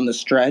stops down the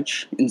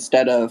stretch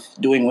instead of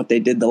doing what they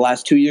did the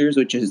last 2 years,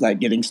 which is like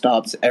getting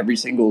stops every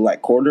single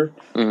like quarter.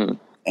 Mm-hmm.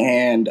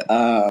 And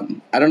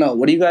I don't know.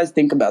 What do you guys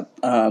think about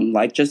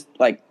like just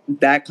like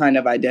that kind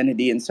of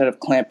identity instead of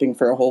clamping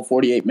for a whole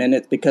 48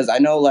 minutes? Because I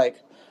know, like,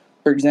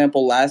 for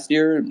example, last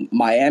year,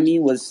 Miami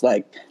was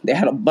like, they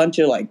had a bunch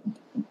of like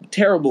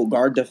terrible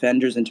guard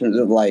defenders in terms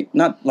of like,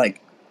 not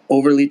like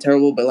overly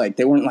terrible, but like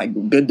they weren't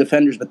like good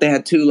defenders, but they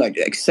had two like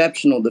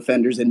exceptional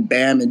defenders in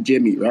Bam and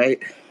Jimmy, right?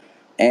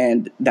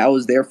 And that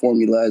was their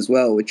formula as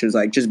well, which was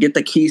like just get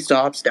the key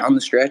stops down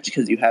the stretch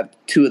because you have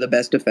two of the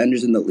best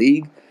defenders in the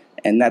league.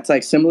 And that's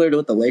like similar to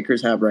what the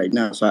Lakers have right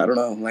now. So I don't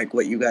know like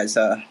what you guys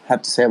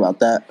have to say about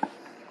that.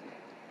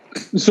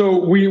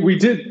 So we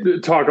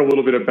did talk a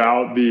little bit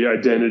about the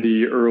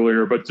identity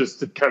earlier, but just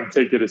to kind of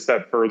take it a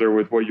step further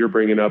with what you're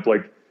bringing up,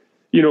 like,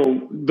 you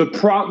know, the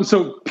problem.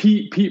 So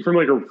Pete from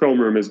Laker Film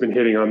Room has been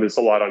hitting on this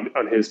a lot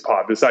on his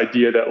pod, this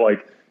idea that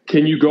like,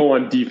 can you go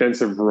on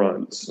defensive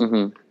runs?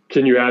 Mm-hmm.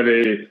 Can you have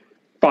a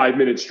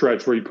 5-minute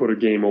stretch where you put a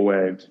game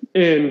away?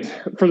 And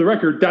for the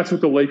record, that's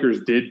what the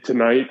Lakers did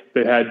tonight.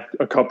 They had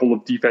a couple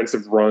of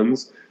defensive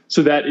runs.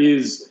 So that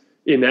is,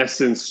 in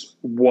essence,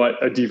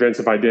 what a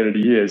defensive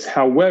identity is.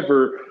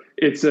 However,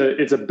 it's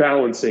a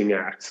balancing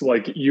act.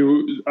 Like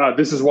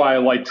this is why I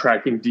like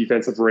tracking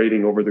defensive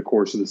rating over the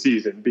course of the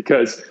season,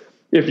 because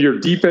if your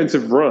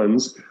defensive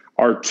runs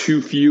are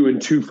too few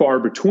and too far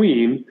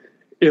between,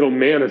 it'll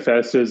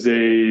manifest as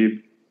a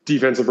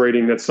defensive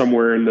rating that's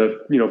somewhere in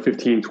the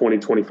 15, 20,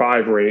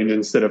 25 range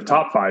instead of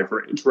top 5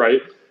 range,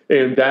 right?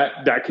 And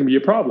that can be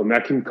a problem.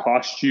 That can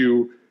cost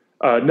you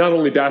not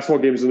only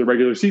basketball games in the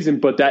regular season,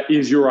 but that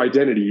is your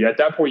identity. At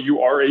that point,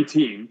 you are a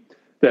team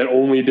that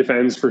only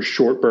defends for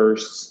short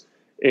bursts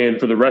and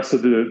for the rest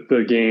of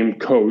the game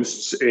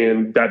coasts,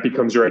 and that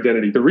becomes your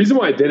identity. The reason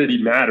why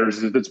identity matters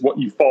is it's what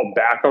you fall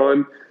back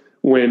on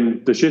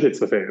when the shit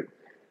hits the fan.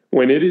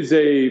 When it is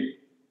a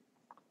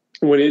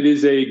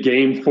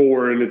game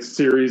 4 and its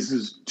series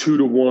is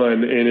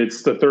 2-1 and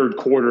it's the third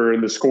quarter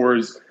and the score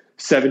is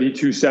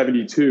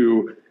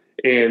 72-72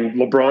 and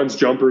LeBron's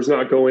jumper's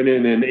not going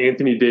in and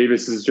Anthony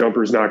Davis's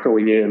jumper's not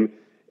going in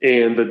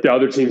and the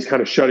other team's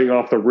kind of shutting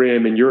off the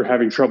rim and you're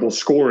having trouble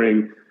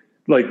scoring,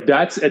 like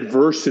that's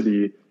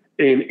adversity.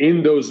 And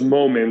in those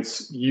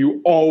moments, you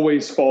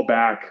always fall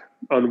back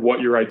on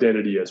what your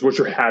identity is, what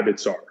your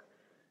habits are.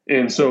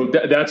 And so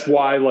that's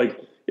why, like,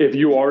 if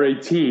you are a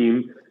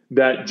team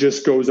that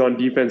just goes on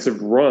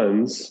defensive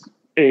runs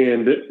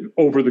and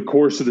over the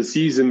course of the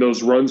season,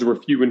 those runs were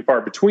few and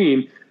far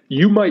between,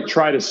 you might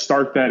try to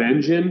start that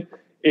engine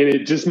and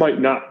it just might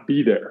not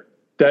be there.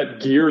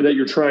 That gear that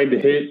you're trying to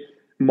hit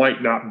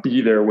might not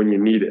be there when you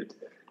need it.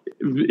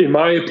 In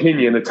my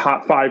opinion, a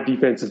top 5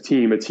 defensive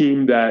team, a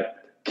team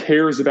that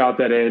cares about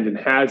that end and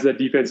has that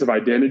defensive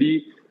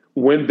identity,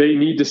 when they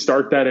need to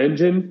start that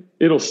engine,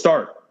 it'll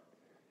start.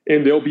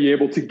 And they'll be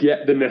able to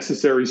get the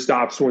necessary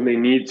stops when they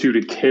need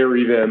to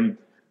carry them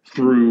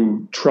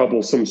through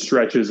troublesome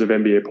stretches of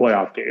NBA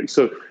playoff games.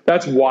 So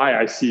that's why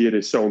I see it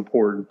as so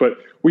important. But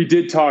we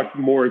did talk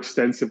more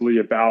extensively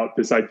about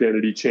this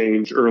identity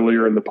change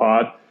earlier in the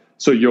pod.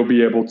 So you'll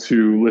be able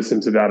to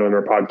listen to that on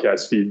our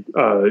podcast feed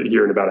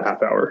here in about a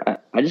half hour.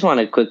 I just want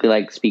to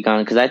quickly speak on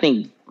it because I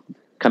think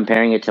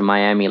comparing it to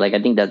Miami,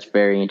 I think that's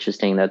very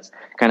interesting. That's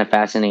kind of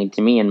fascinating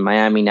to me. And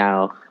Miami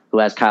now, who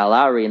has Kyle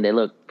Lowry, and they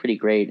look pretty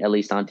great, at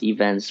least on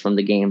defense from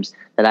the games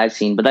that I've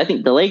seen. But I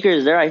think the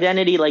Lakers, their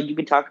identity, you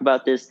can talk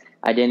about this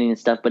identity and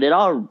stuff, but it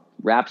all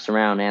wraps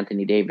around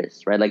Anthony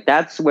Davis, right?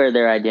 That's where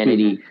their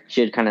identity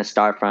should kind of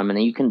start from. And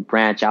then you can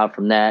branch out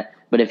from that.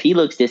 But if he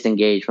looks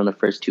disengaged from the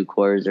first 2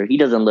 quarters, or he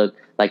doesn't look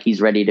like he's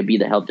ready to be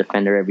the help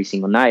defender every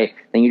single night,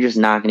 then you're just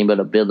not going to be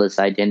able to build this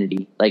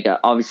identity.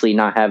 Obviously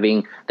not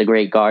having the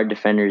great guard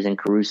defenders in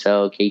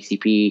Caruso,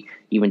 KCP,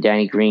 even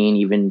Danny Green,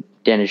 even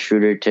Dennis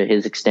Schroeder to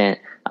his extent.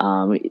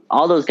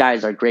 All those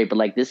guys are great,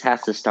 but this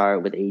has to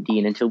start with AD.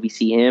 And until we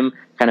see him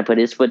kind of put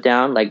his foot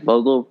down, like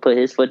Vogel put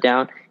his foot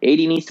down, AD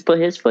needs to put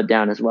his foot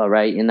down as well,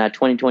 right? In that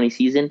 2020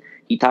 season,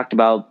 he talked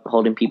about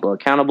holding people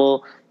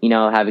accountable,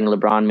 having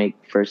LeBron make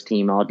first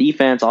team all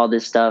defense, all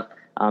this stuff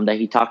that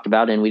he talked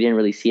about. And we didn't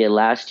really see it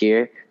last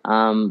year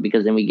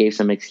because then we gave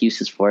some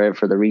excuses for it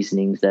for the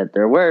reasonings that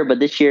there were. But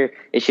this year,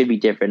 it should be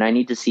different. I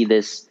need to see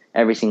this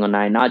every single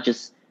night, not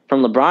just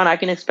from LeBron. I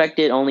can expect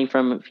it only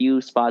from a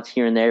few spots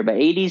here and there. But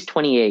AD's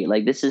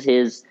 28. This is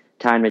his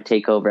time to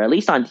take over, at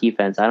least on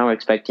defense. I don't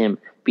expect him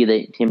to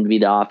be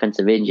the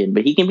offensive engine,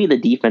 but he can be the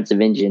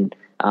defensive engine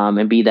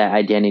and be that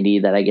identity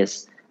that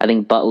I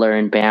think Butler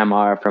and Bam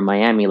are from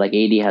Miami.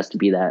 AD has to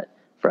be that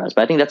for us.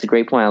 But I think that's a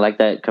great point. I like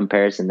that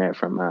comparison there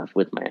from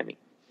with Miami.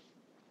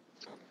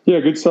 Yeah,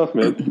 good stuff,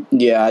 man.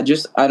 Yeah,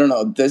 I don't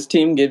know. This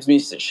team gives me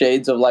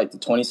shades of the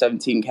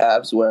 2017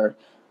 Cavs where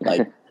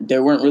they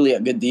weren't really a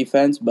good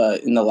defense,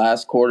 but in the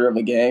last quarter of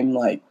a game,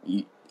 I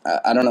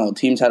don't know,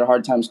 teams had a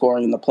hard time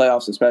scoring in the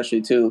playoffs,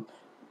 especially too,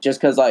 just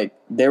because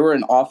they were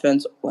an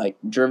offense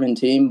driven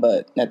team,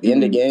 but at the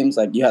end of games,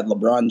 you had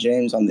LeBron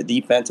James on the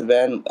defensive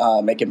end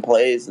making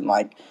plays and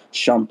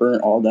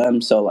Shumpert, all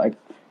them. So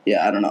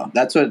yeah, I don't know.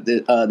 That's what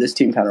this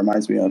team kind of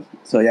reminds me of.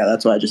 So yeah,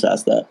 that's why I just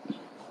asked that.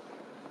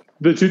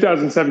 The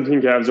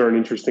 2017 Cavs are an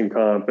interesting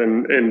comp,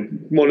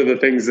 and one of the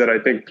things that I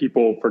think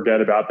people forget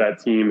about that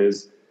team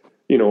is,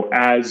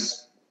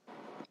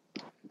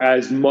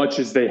 as much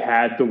as they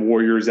had the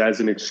Warriors as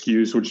an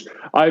excuse, which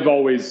I've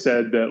always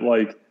said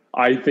that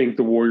I think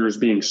the Warriors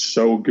being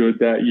so good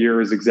that year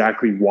is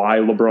exactly why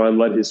LeBron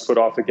let his foot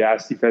off the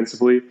gas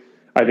defensively.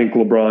 I think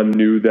LeBron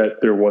knew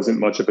that there wasn't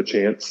much of a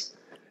chance,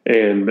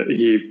 and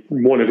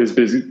one of his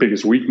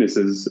biggest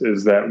weaknesses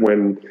is that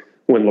when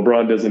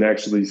LeBron doesn't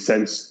actually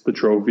sense the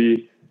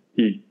trophy,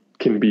 he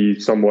can be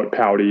somewhat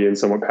pouty and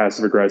somewhat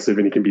passive aggressive,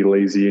 and he can be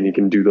lazy and he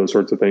can do those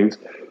sorts of things.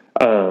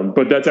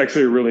 But that's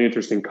actually a really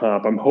interesting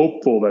comp. I'm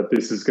hopeful that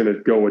this is going to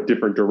go a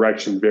different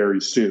direction very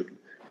soon.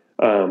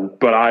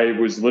 But I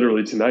was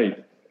literally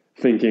tonight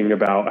thinking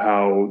about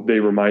how they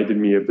reminded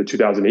me of the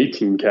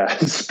 2018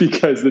 Cavs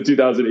because the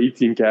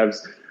 2018 Cavs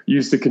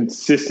used to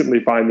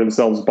consistently find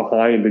themselves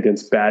behind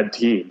against bad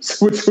teams,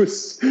 which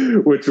was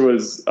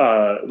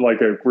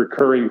a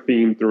recurring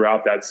theme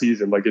throughout that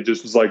season. It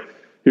just was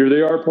here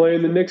they are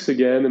playing the Knicks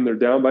again and they're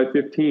down by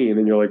 15.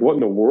 And you're what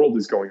in the world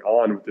is going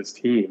on with this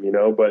team?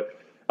 But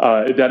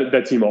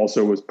That team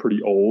also was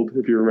pretty old,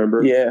 if you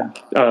remember. Yeah.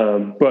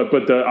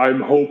 But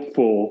I'm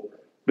hopeful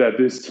that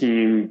this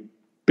team,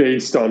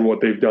 based on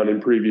what they've done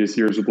in previous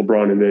years with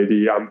LeBron and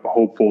AD, I'm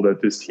hopeful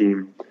that this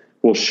team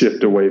will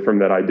shift away from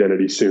that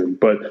identity soon.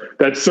 But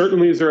that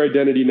certainly is their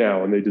identity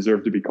now, and they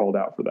deserve to be called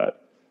out for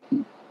that.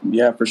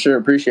 Yeah, for sure.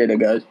 Appreciate it,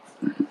 guys.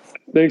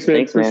 Thanks,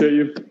 man. Appreciate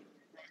you.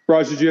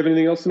 Raj, did you have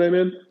anything else tonight,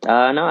 man?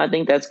 No, I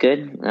think that's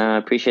good.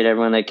 Appreciate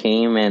everyone that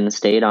came and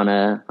stayed on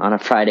a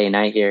Friday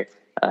night here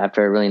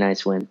after a really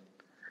nice win.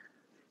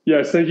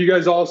 Yes, thank you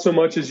guys all so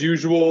much as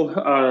usual.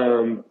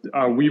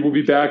 We will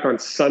be back on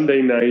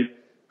Sunday night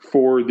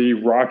for the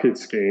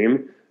Rockets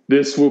game.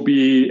 This will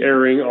be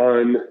airing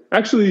on,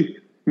 actually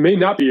may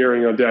not be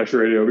airing on Dash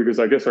Radio because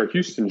I guess our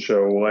Houston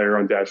show will air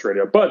on Dash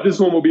Radio. But this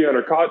one will be on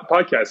our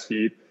podcast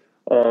feed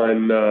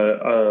on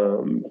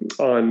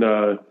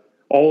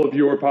all of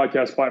your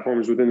podcast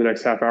platforms within the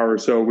next half hour or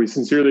so. We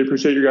sincerely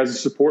appreciate your guys'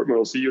 support, and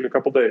we'll see you in a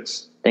couple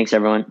days. Thanks,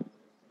 everyone.